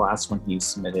the last one he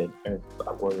submitted or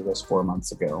uploaded was 4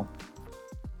 months ago.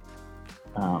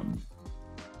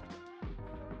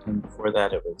 And before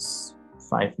that it was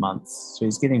 5 months. So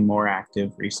he's getting more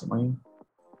active recently.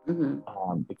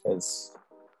 Because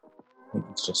I think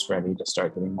he's just ready to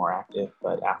start getting more active.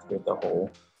 But after the whole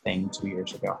thing 2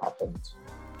 years ago happened,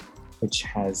 which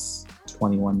has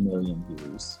 21 million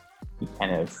views, he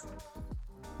kind of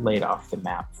laid off the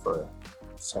map for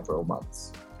several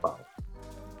months. But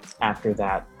after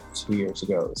that, 2 years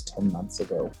ago, it was 10 months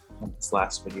ago, when his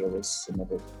last video was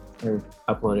submitted or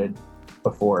uploaded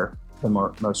before the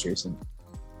most recent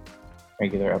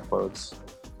regular uploads.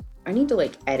 I need to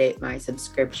like edit my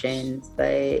subscriptions,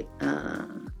 but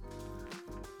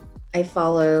I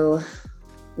follow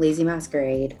Lazy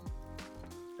Masquerade,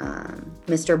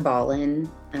 Mr. Ballin.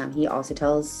 He also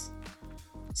tells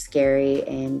scary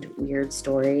and weird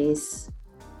stories.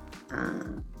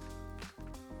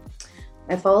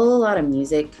 I follow a lot of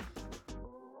music,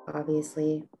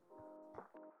 obviously.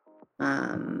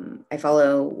 I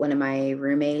follow one of my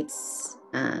roommates.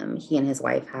 He and his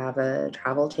wife have a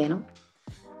travel channel.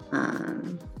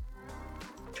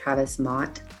 Travis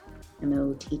Mott,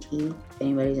 M-O-T-T, if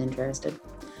anybody's interested.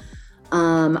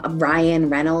 Ryan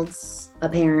Reynolds,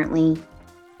 apparently.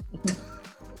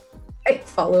 I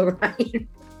follow Ryan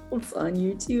Reynolds on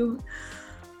YouTube.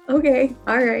 Okay,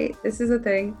 all right, this is a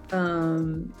thing.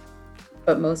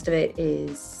 But most of it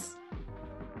is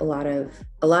a lot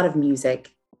of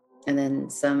music, and then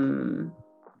some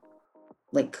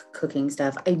like cooking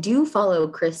stuff. I do follow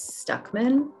Chris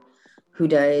Stuckman, who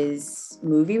does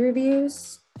movie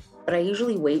reviews, but I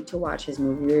usually wait to watch his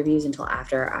movie reviews until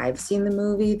after I've seen the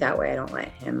movie. That way I don't let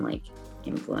him like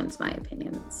influence my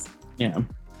opinions. Yeah.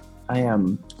 I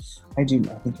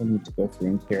think I need to go through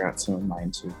and clear out some of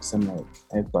mine too, because I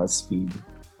have a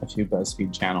few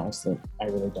BuzzFeed channels that I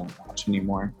really don't watch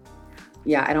anymore.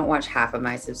 Yeah, I don't watch half of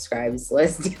my subscribes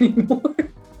list anymore.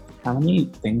 How many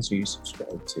things are you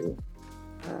subscribed to?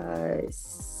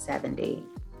 70.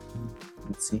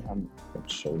 Let's see how it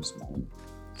shows my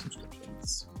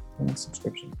subscriptions. On the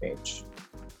subscription page.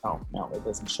 Oh, no, it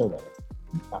doesn't show that.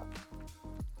 It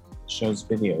shows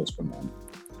videos from them.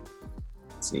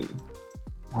 Let's see.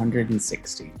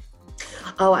 160.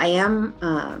 Oh, I am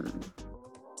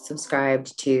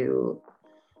subscribed to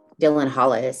Dylan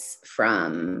Hollis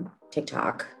from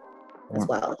TikTok as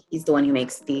well. He's the one who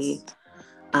makes the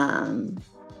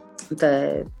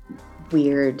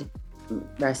weird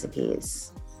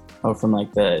recipes. Oh, from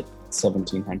like the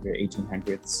 1700s,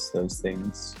 1800s, those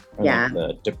things. Or yeah.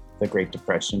 Like the Great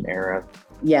Depression era.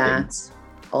 Yeah. Things.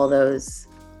 All those.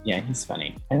 Yeah, he's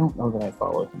funny. I don't know that I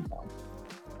follow him though.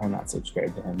 I'm not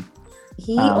subscribed to him.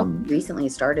 He recently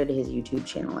started his YouTube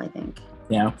channel, I think.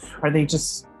 Yeah. Are they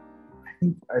just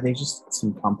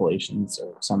some compilations,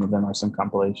 or some of them are some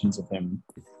compilations of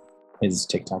his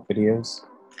TikTok videos?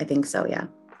 I think so, yeah.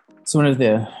 So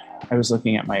I was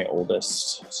looking at my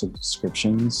oldest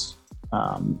subscriptions,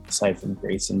 aside from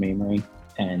Grace and Mamrie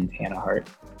and Hannah Hart,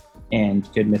 and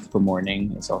Good Mythical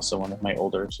Morning is also one of my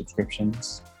older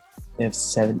subscriptions. They have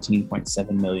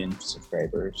 17.7 million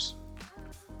subscribers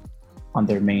on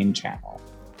their main channel.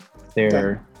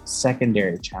 Their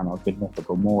secondary channel, Good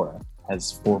Mythical More,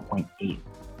 has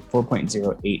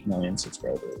 4.08 million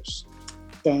subscribers.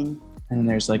 Dang. And then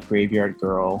there's like Graveyard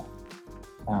Girl.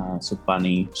 So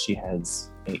Bunny, she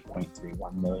has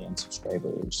 8.31 million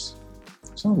subscribers.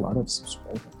 There's not a lot of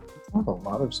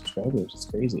subscribers. It's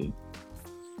crazy.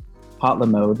 Potla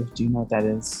Mode, do you know what that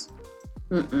is?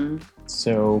 Mm-mm.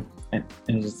 So, and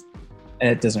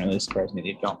it doesn't really surprise me that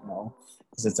you don't know,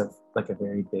 because it's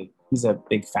he's a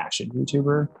big fashion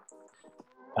YouTuber.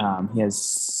 He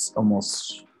has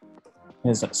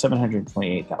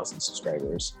 728,000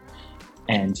 subscribers,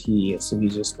 and he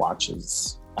just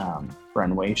watches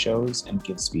runway shows and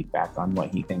gives feedback on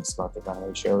what he thinks about the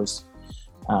runway shows.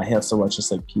 He also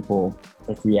watches like people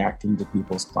like reacting to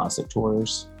people's closet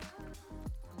tours.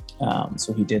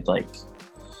 So he did like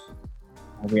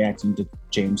reacting to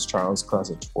James Charles'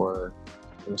 closet tour.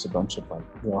 There was a bunch of like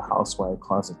Real Housewife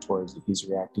closet tours that he's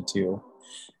reacted to.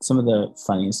 Some of the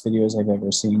funniest videos I've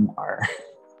ever seen are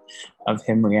of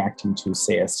him reacting to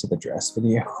Say Yes to the Dress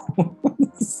video.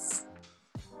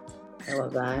 I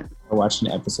love that. I watched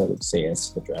an episode of Say Yes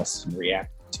to the Dress and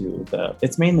react to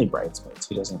it's mainly Bridesmaids.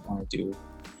 He doesn't want to do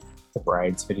the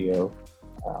Brides video.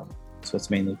 So it's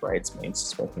mainly Bridesmaids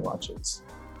is what he watches.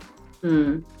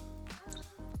 Mm.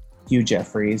 Hugh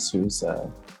Jeffries,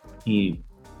 he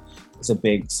is a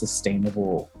big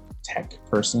sustainable tech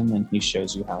person, and he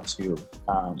shows you how to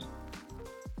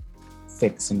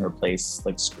fix and replace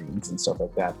like screens and stuff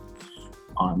like that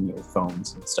on your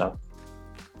phones and stuff.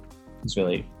 It's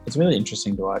really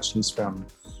interesting to watch. He's from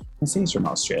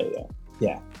Australia.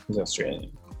 Yeah, he's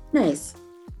Australian. Nice.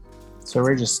 So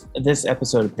this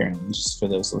episode apparently, just for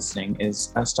those listening,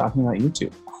 is us talking about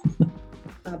YouTube.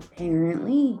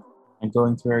 Apparently. And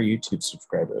going through our YouTube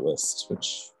subscriber list,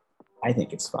 which I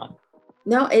think is fun.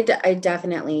 No, it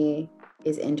definitely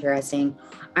is interesting.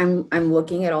 I'm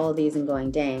looking at all of these and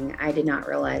going, dang, I did not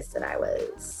realize that I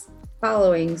was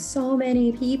following so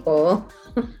many people.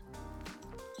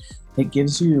 It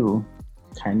gives you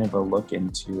kind of a look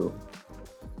into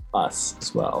us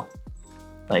as well.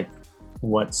 Like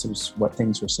what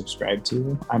things we're subscribed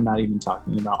to. I'm not even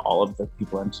talking about all of the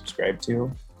people I'm subscribed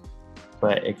to,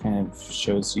 but it kind of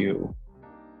shows you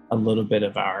a little bit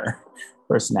of our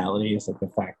personalities, like the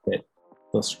fact that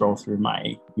you'll scroll through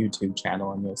my YouTube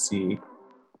channel and you'll see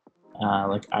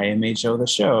like IMHO the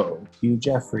show, Hugh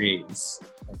Jeffries,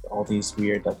 like all these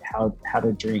weird like how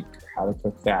to drink or how to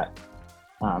cook that,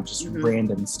 just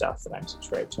random stuff that I'm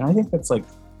subscribed to. And I think that's like,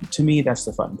 to me, that's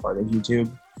the fun part of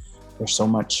YouTube. There's so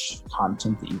much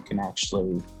content that you can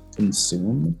actually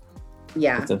consume.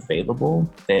 Yeah, it's available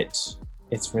that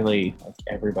it's really like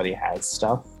everybody has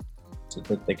stuff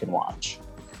that they can watch.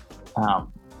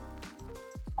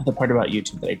 The part about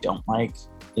YouTube that I don't like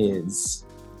is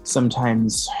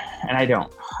sometimes, and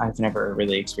I've never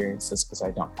really experienced this because I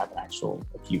don't have an actual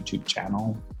like, YouTube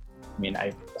channel. I mean,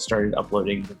 I started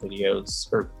uploading the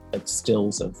videos or like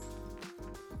stills of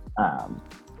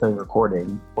the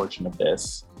recording portion of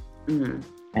this. Mm-hmm.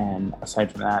 And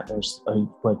aside from that, there's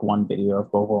like one video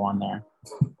of Bobo on there.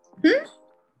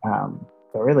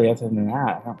 But really, other than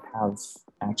that, I don't have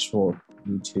actual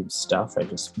YouTube stuff. I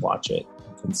just watch it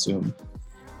and consume.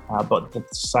 But the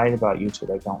side about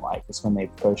YouTube I don't like is when they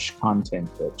push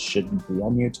content that shouldn't be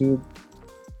on YouTube,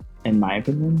 in my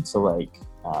opinion. So like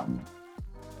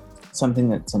something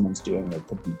that someone's doing that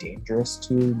could be dangerous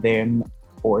to them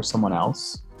or someone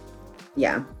else.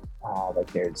 Yeah.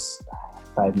 Like there's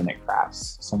 5-minute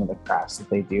crafts, some of the crafts that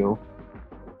they do.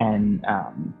 And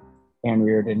Anne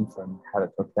Reardon from How to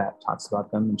Cook That talks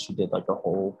about them, and she did like a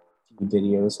whole few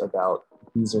videos about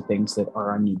these are things that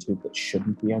are on YouTube that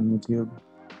shouldn't be on YouTube.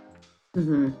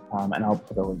 And I'll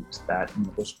put a link to that in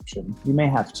the description. You may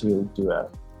have to do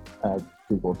a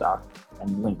Google Doc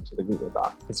and link to the Google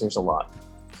Doc because there's a lot.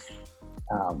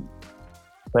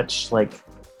 But like,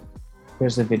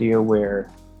 there's a video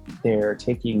where they're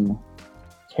taking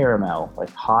caramel, like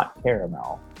hot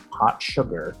caramel, hot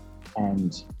sugar,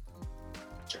 and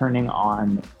turning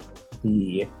on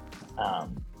the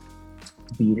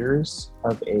beaters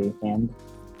of a hand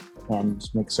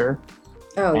mixer.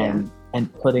 Oh, yeah.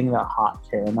 And putting the hot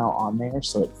caramel on there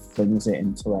so it flings it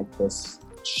into like this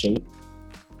shape,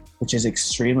 which is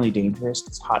extremely dangerous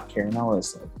because hot caramel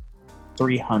is like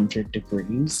 300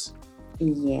 degrees.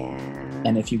 Yeah.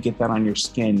 And if you get that on your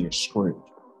skin, you're screwed.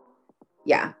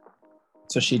 Yeah.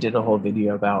 So she did a whole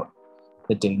video about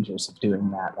the dangers of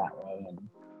doing that way.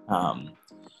 And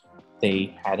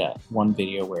they had one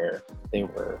video where they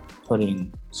were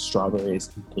putting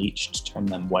strawberries in bleach to turn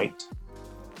them white.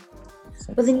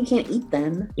 Like, but then you can't eat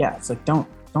them. Yeah, it's like don't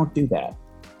do that.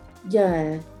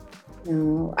 Yeah.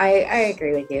 No, I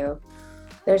agree with you.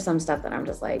 There's some stuff that I'm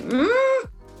just like,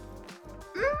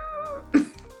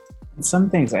 Some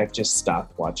things I've just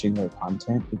stopped watching their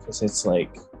content because it's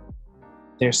like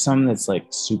there's some that's like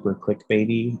super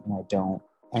clickbaity, and I don't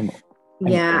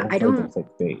clickbait. I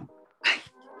don't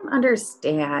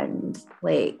understand.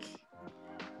 Like,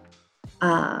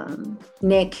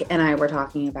 Nick and I were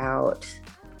talking about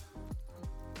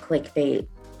clickbait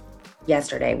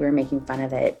yesterday. We were making fun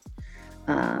of it.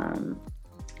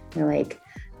 They're like,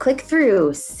 click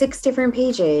through 6 different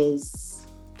pages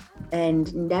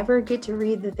and never get to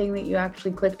read the thing that you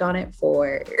actually clicked on it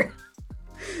for.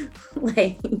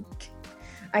 Like,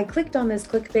 I clicked on this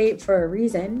clickbait for a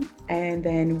reason, and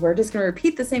then we're just going to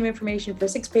repeat the same information for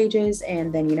 6 pages,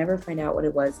 and then you never find out what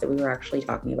it was that we were actually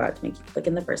talking about to make you click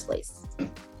in the first place.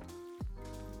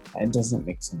 It doesn't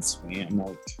make sense to me. I'm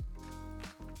like,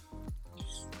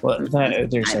 well,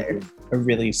 there's like a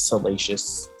really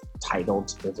salacious title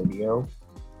to the video,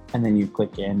 and then you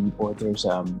click in, or there's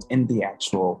in the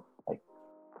actual like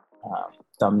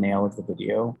thumbnail of the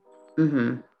video.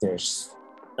 There's,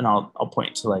 and I'll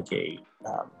point to like a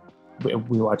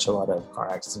we watch a lot of car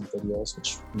accident videos,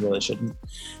 which we really shouldn't,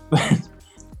 but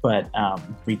but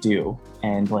we do,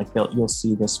 and like you'll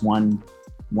see this one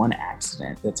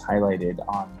accident that's highlighted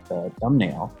on the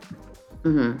thumbnail,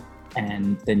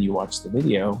 and then you watch the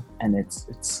video and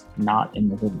it's not in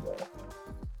the video.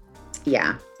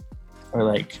 Yeah. Or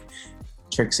like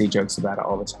Trixie jokes about it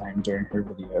all the time during her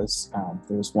videos.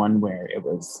 There's one where it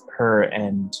was her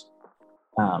and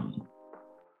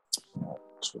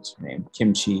what's her name,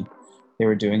 Kimchi. They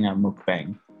were doing a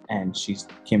mukbang, and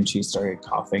Kimchi started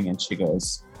coughing, and she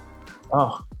goes,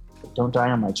 "Oh, don't die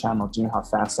on my channel. Do you know how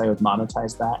fast I would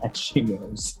monetize that?" And she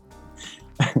goes,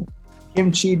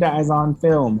 "Kimchi dies on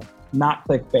film, not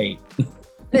clickbait."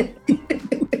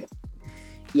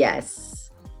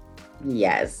 Yes.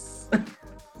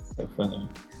 So funny.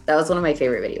 That was one of my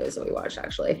favorite videos that we watched,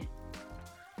 actually.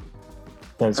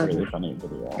 That's a really funny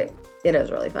video. It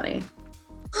is really funny.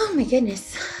 Oh my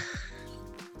goodness.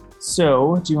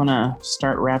 So, do you want to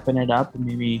start wrapping it up and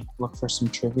maybe look for some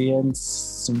trivia and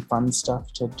some fun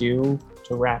stuff to do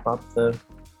to wrap up the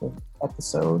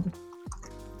episode?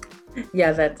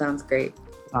 Yeah, that sounds great.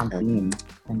 On theme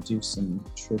and do some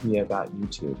trivia about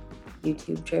YouTube.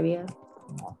 YouTube trivia.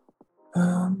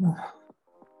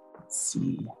 Let's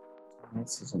see.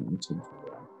 This is an YouTube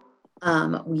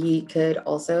trivia. We could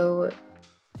also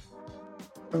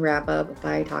wrap up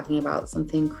by talking about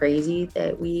something crazy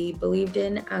that we believed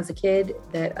in as a kid,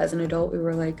 that as an adult we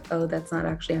were like, oh, that's not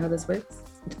actually how this works.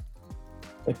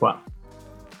 Like what?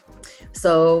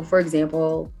 So for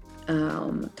example,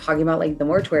 talking about like the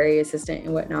mortuary assistant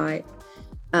and whatnot,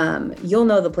 you'll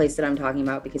know the place that I'm talking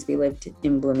about because we lived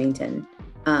in Bloomington.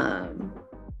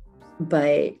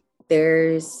 But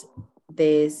there's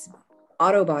this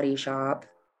auto body shop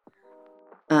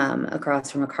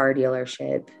across from a car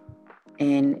dealership,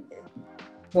 and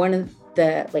one of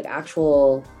the like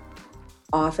actual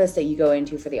office that you go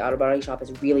into for the auto body shop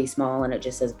is really small, and it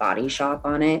just says body shop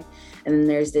on it. And then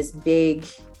there's this big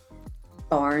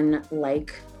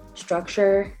barn-like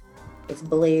structure. It's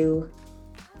blue,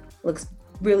 looks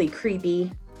really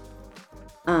creepy.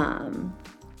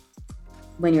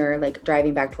 When you're like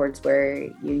driving back towards where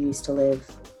you used to live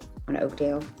on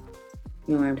Oakdale,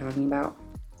 you know what I'm talking about?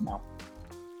 No.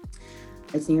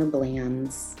 It's near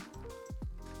Bland's.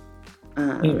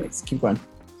 Anyways, keep going.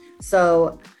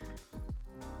 So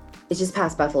it's just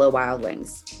past Buffalo Wild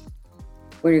Wings,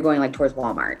 where you're going like towards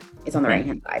Walmart. It's on the right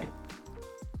hand side.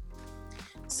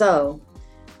 So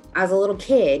as a little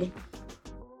kid,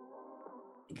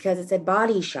 because it said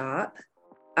body shop,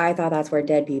 I thought that's where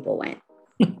dead people went.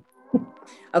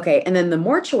 Okay, and then the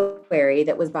mortuary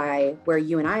that was by where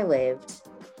you and I lived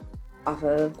off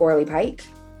of Gorley Pike.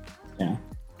 Yeah.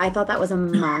 I thought that was a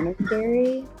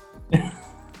monastery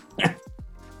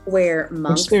where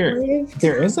monks lived.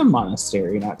 There is a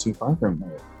monastery not too far from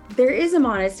there. There is a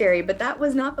monastery, but that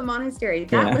was not the monastery.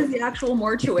 That was the actual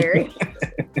mortuary.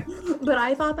 But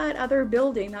I thought that other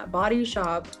building, that body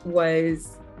shop,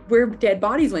 was where dead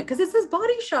bodies went, because it says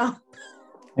body shop.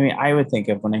 I mean, I would think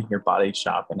of, when I hear body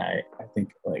shop, and I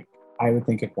think like, I would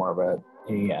think of more of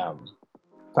a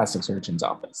plastic surgeon's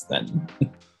office than.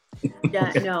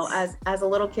 Yeah, no, as a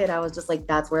little kid, I was just like,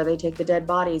 that's where they take the dead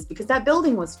bodies, because that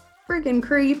building was freaking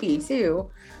creepy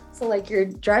too. So like, you're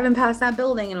driving past that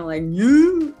building and I'm like,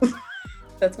 yeah,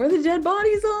 that's where the dead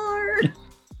bodies are.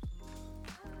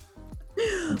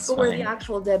 But where the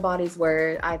actual dead bodies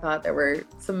were, I thought there were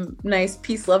some nice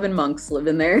peace-loving monks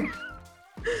living there.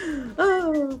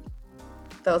 Oh,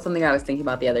 that was something I was thinking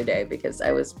about the other day, because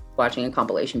I was watching a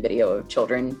compilation video of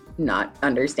children not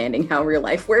understanding how real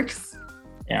life works.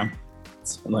 Yeah,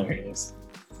 it's hilarious.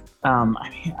 I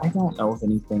mean, I don't know of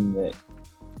anything that.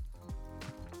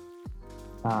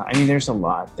 I mean, there's a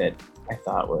lot that I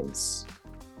thought was,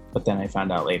 but then I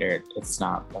found out later that's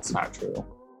not true.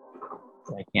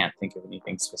 I can't think of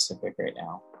anything specific right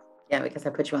now. Yeah, because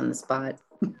I put you on the spot.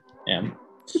 Yeah.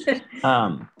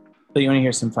 But you want to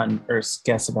hear some fun, or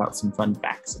guess about some fun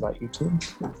facts about YouTube?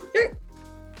 Sure.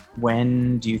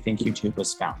 When do you think YouTube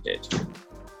was founded?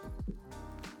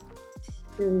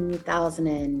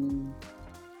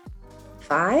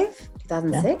 2005?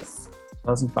 2006?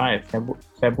 2005,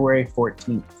 February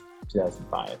 14th,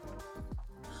 2005.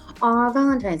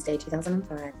 Valentine's Day,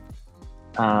 2005.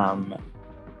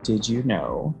 Did you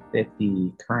know that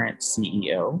the current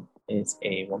CEO is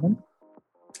a woman?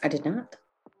 I did not.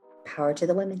 Power to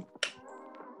the women.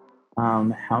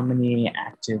 How many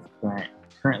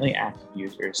currently active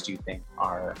users do you think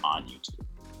are on YouTube?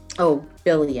 Oh,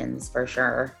 billions for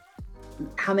sure.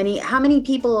 How many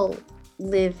people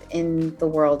live in the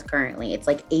world currently? It's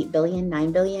like 8 billion,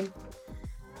 9 billion.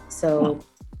 So,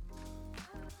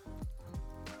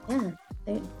 yeah.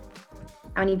 How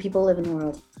many people live in the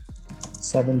world?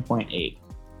 7.8.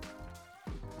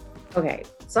 Okay,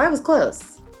 so I was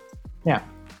close. Yeah.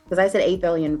 Because I said 8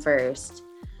 billion first.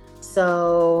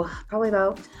 So probably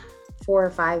about 4 or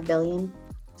 5 billion,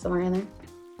 somewhere in there.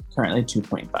 Currently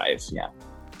 2.5, yeah.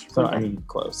 2.5. So I mean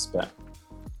close, but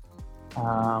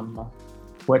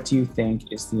what do you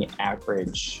think is the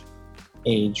average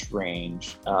age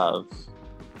range of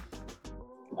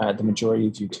the majority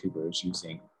of YouTubers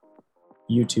using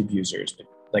YouTube users,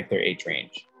 like their age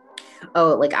range?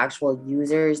 Oh, like actual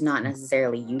users, not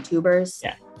necessarily YouTubers.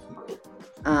 Yeah.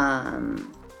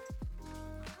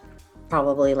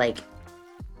 Probably like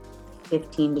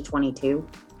 15 to 22.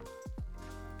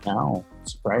 No,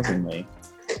 surprisingly.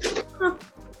 Huh.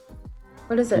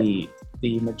 What is it?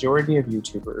 The majority of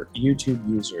YouTube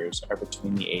users are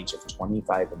between the age of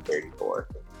 25 and 34.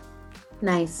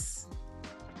 Nice.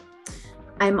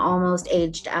 I'm almost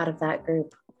aged out of that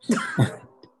group.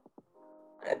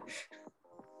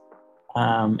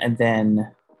 And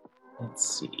then,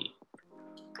 let's see.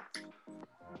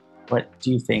 What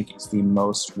do you think is the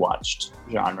most watched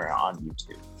genre on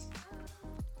YouTube?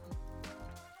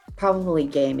 Probably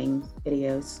gaming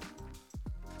videos.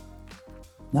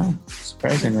 No,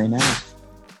 surprisingly, no.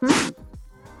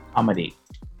 Comedy.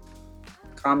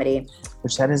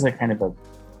 Which that is a kind of a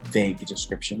vague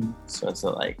description. So it's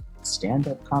like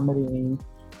stand-up comedy.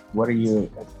 What are you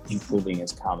including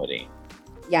as comedy?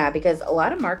 Yeah, because a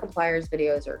lot of Markiplier's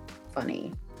videos are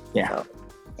funny. Yeah. So,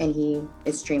 and he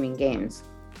is streaming games.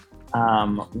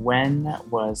 When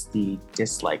was the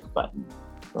dislike button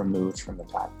removed from the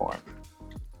platform?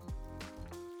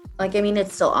 Like, I mean,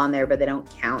 it's still on there, but they don't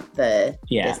count the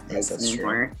dislikes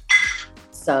anymore. True.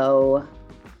 So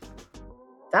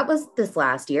that was this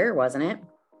last year, wasn't it?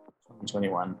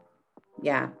 2021.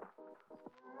 Yeah.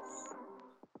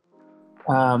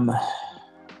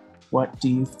 What do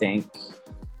you think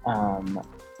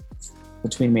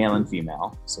between male and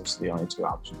female? So it's the only two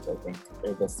options, I think.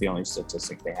 That's the only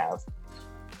statistic they have.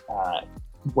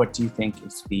 What do you think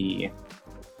is the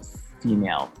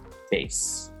female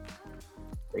face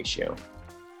ratio?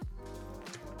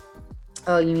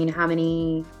 Oh, you mean how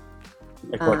many?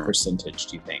 Like what percentage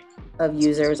do you think of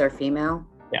users are female?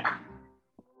 Yeah.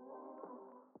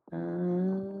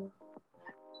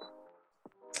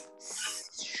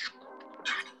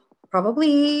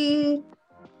 Probably,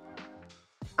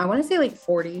 I want to say like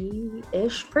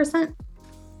 40-ish%.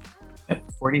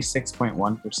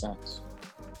 46.1%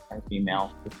 are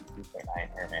female,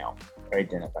 53.9% are male, or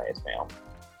identify as male.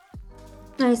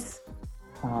 Nice.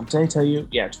 Did I tell you?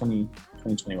 Yeah,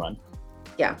 2021.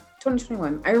 Yeah,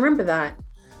 2021. I remember that.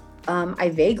 I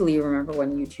vaguely remember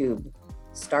when YouTube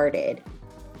started,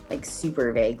 like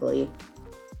super vaguely.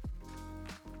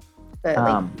 But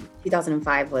like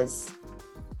 2005 was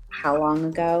how long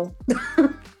ago?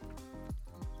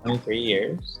 23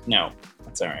 years? No,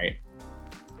 that's all right.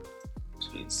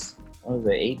 Jeez. What was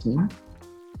it, 18?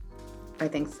 I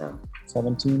think so.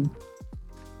 17?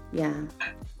 Yeah.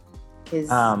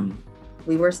 Because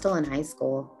we were still in high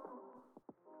school.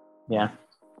 Yeah.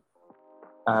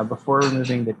 Before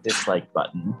removing the dislike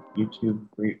button,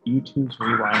 YouTube's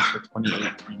Rewind for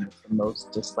 2018 is the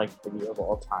most disliked video of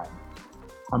all time.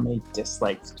 How many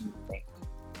dislikes do you think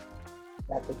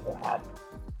that video had?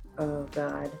 Oh,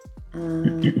 God.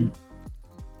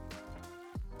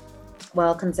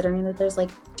 Well, considering that there's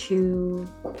like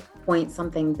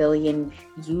 2-point-something billion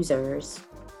users,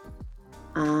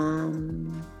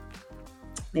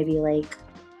 maybe like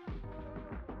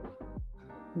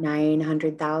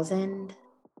 900,000.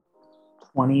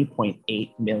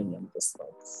 20.8 million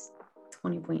dislikes.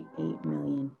 20.8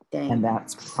 million. Dang. And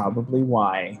that's probably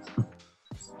why.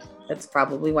 That's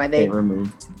probably why they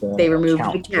removed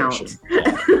the count.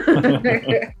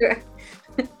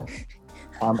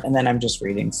 And then I'm just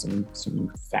reading some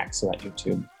facts about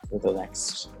YouTube for the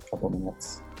next couple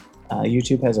minutes.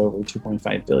 YouTube has over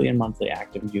 2.5 billion monthly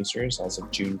active users as of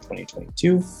June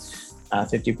 2022.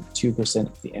 52%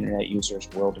 of the internet users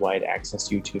worldwide access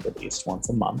YouTube at least once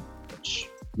a month, which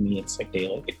to me it's like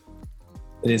daily.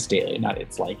 It is daily, not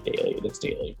it's like daily, it is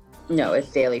daily. No, it's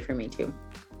daily for me too.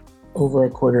 Over a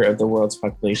quarter of the world's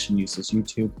population uses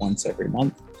YouTube once every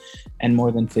month, and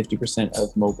more than 50%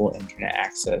 of mobile internet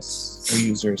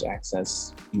users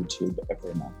access YouTube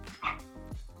every month.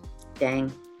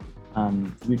 Dang.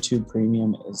 YouTube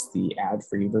Premium is the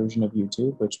ad-free version of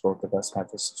YouTube, which both of us have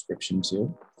a subscription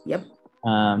to. Yep.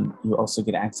 You also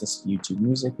get access to YouTube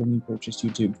Music when you purchase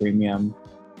YouTube Premium.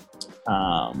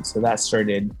 So that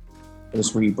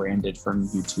was rebranded from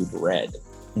YouTube Red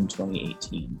in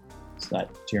 2018. So do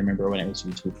you remember when it was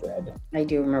YouTube Red? I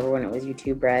do remember when it was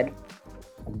YouTube Red.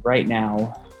 And right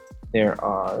now, there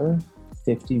are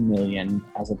 50 million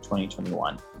as of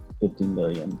 2021. 50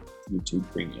 million YouTube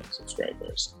premium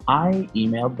subscribers. I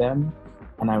emailed them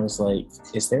and I was like,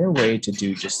 is there a way to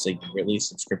do just a yearly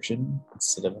subscription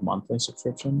instead of a monthly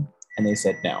subscription? And they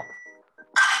said no.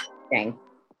 Dang.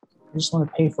 I just want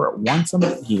to pay for it once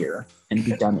a year and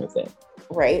be done with it.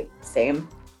 Right. Same.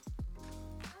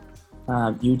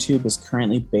 YouTube is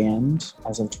currently banned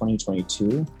as of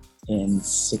 2022 in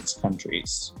 6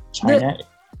 countries. China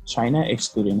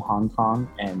excluding Hong Kong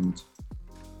and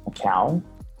Macau.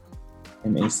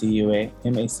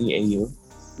 MACAU.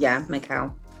 Yeah,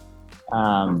 Macau.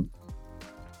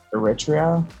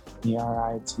 Eritrea.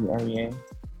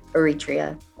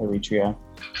 ERITREA. Eritrea.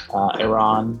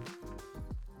 Iran.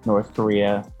 North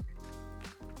Korea.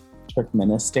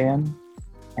 Turkmenistan.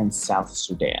 And South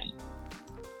Sudan.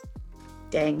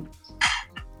 Dang.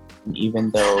 And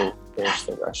even though there's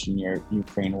the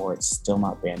Russian-Ukraine war, it's still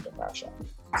not banned in Russia.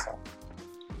 So.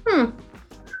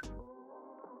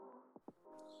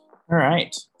 All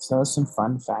right. So that was some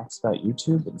fun facts about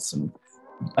YouTube and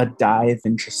a dive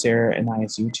into Sarah and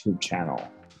I's YouTube channel.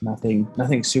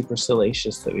 Nothing super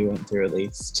salacious that we went through, at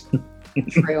least.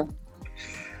 True.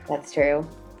 That's true.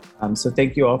 So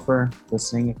thank you all for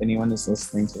listening. If anyone is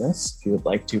listening to this, if you would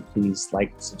like to, please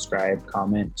like, subscribe,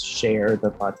 comment, share the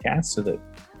podcast so that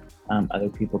other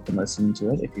people can listen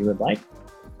to it if you would like.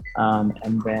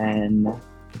 And then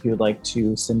if you would like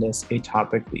to send us a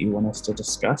topic that you want us to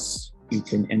discuss, you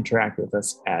can interact with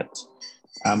us at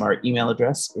our email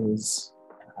address is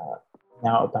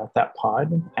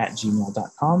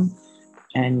nowaboutthatpod@gmail.com.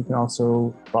 And you can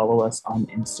also follow us on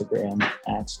Instagram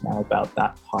at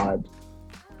nowaboutthatpod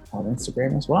on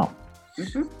Instagram as well.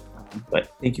 Mm-hmm.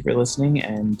 But thank you for listening.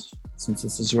 And since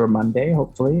this is your Monday,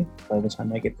 hopefully by the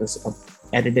time I get this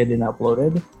edited and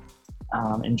uploaded,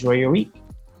 enjoy your week.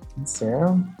 And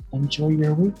Sarah, enjoy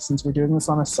your week since we're doing this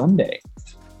on a Sunday.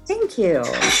 Thank you.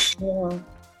 I'll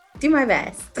do my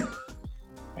best. All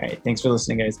right. Thanks for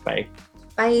listening, guys. Bye.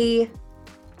 Bye.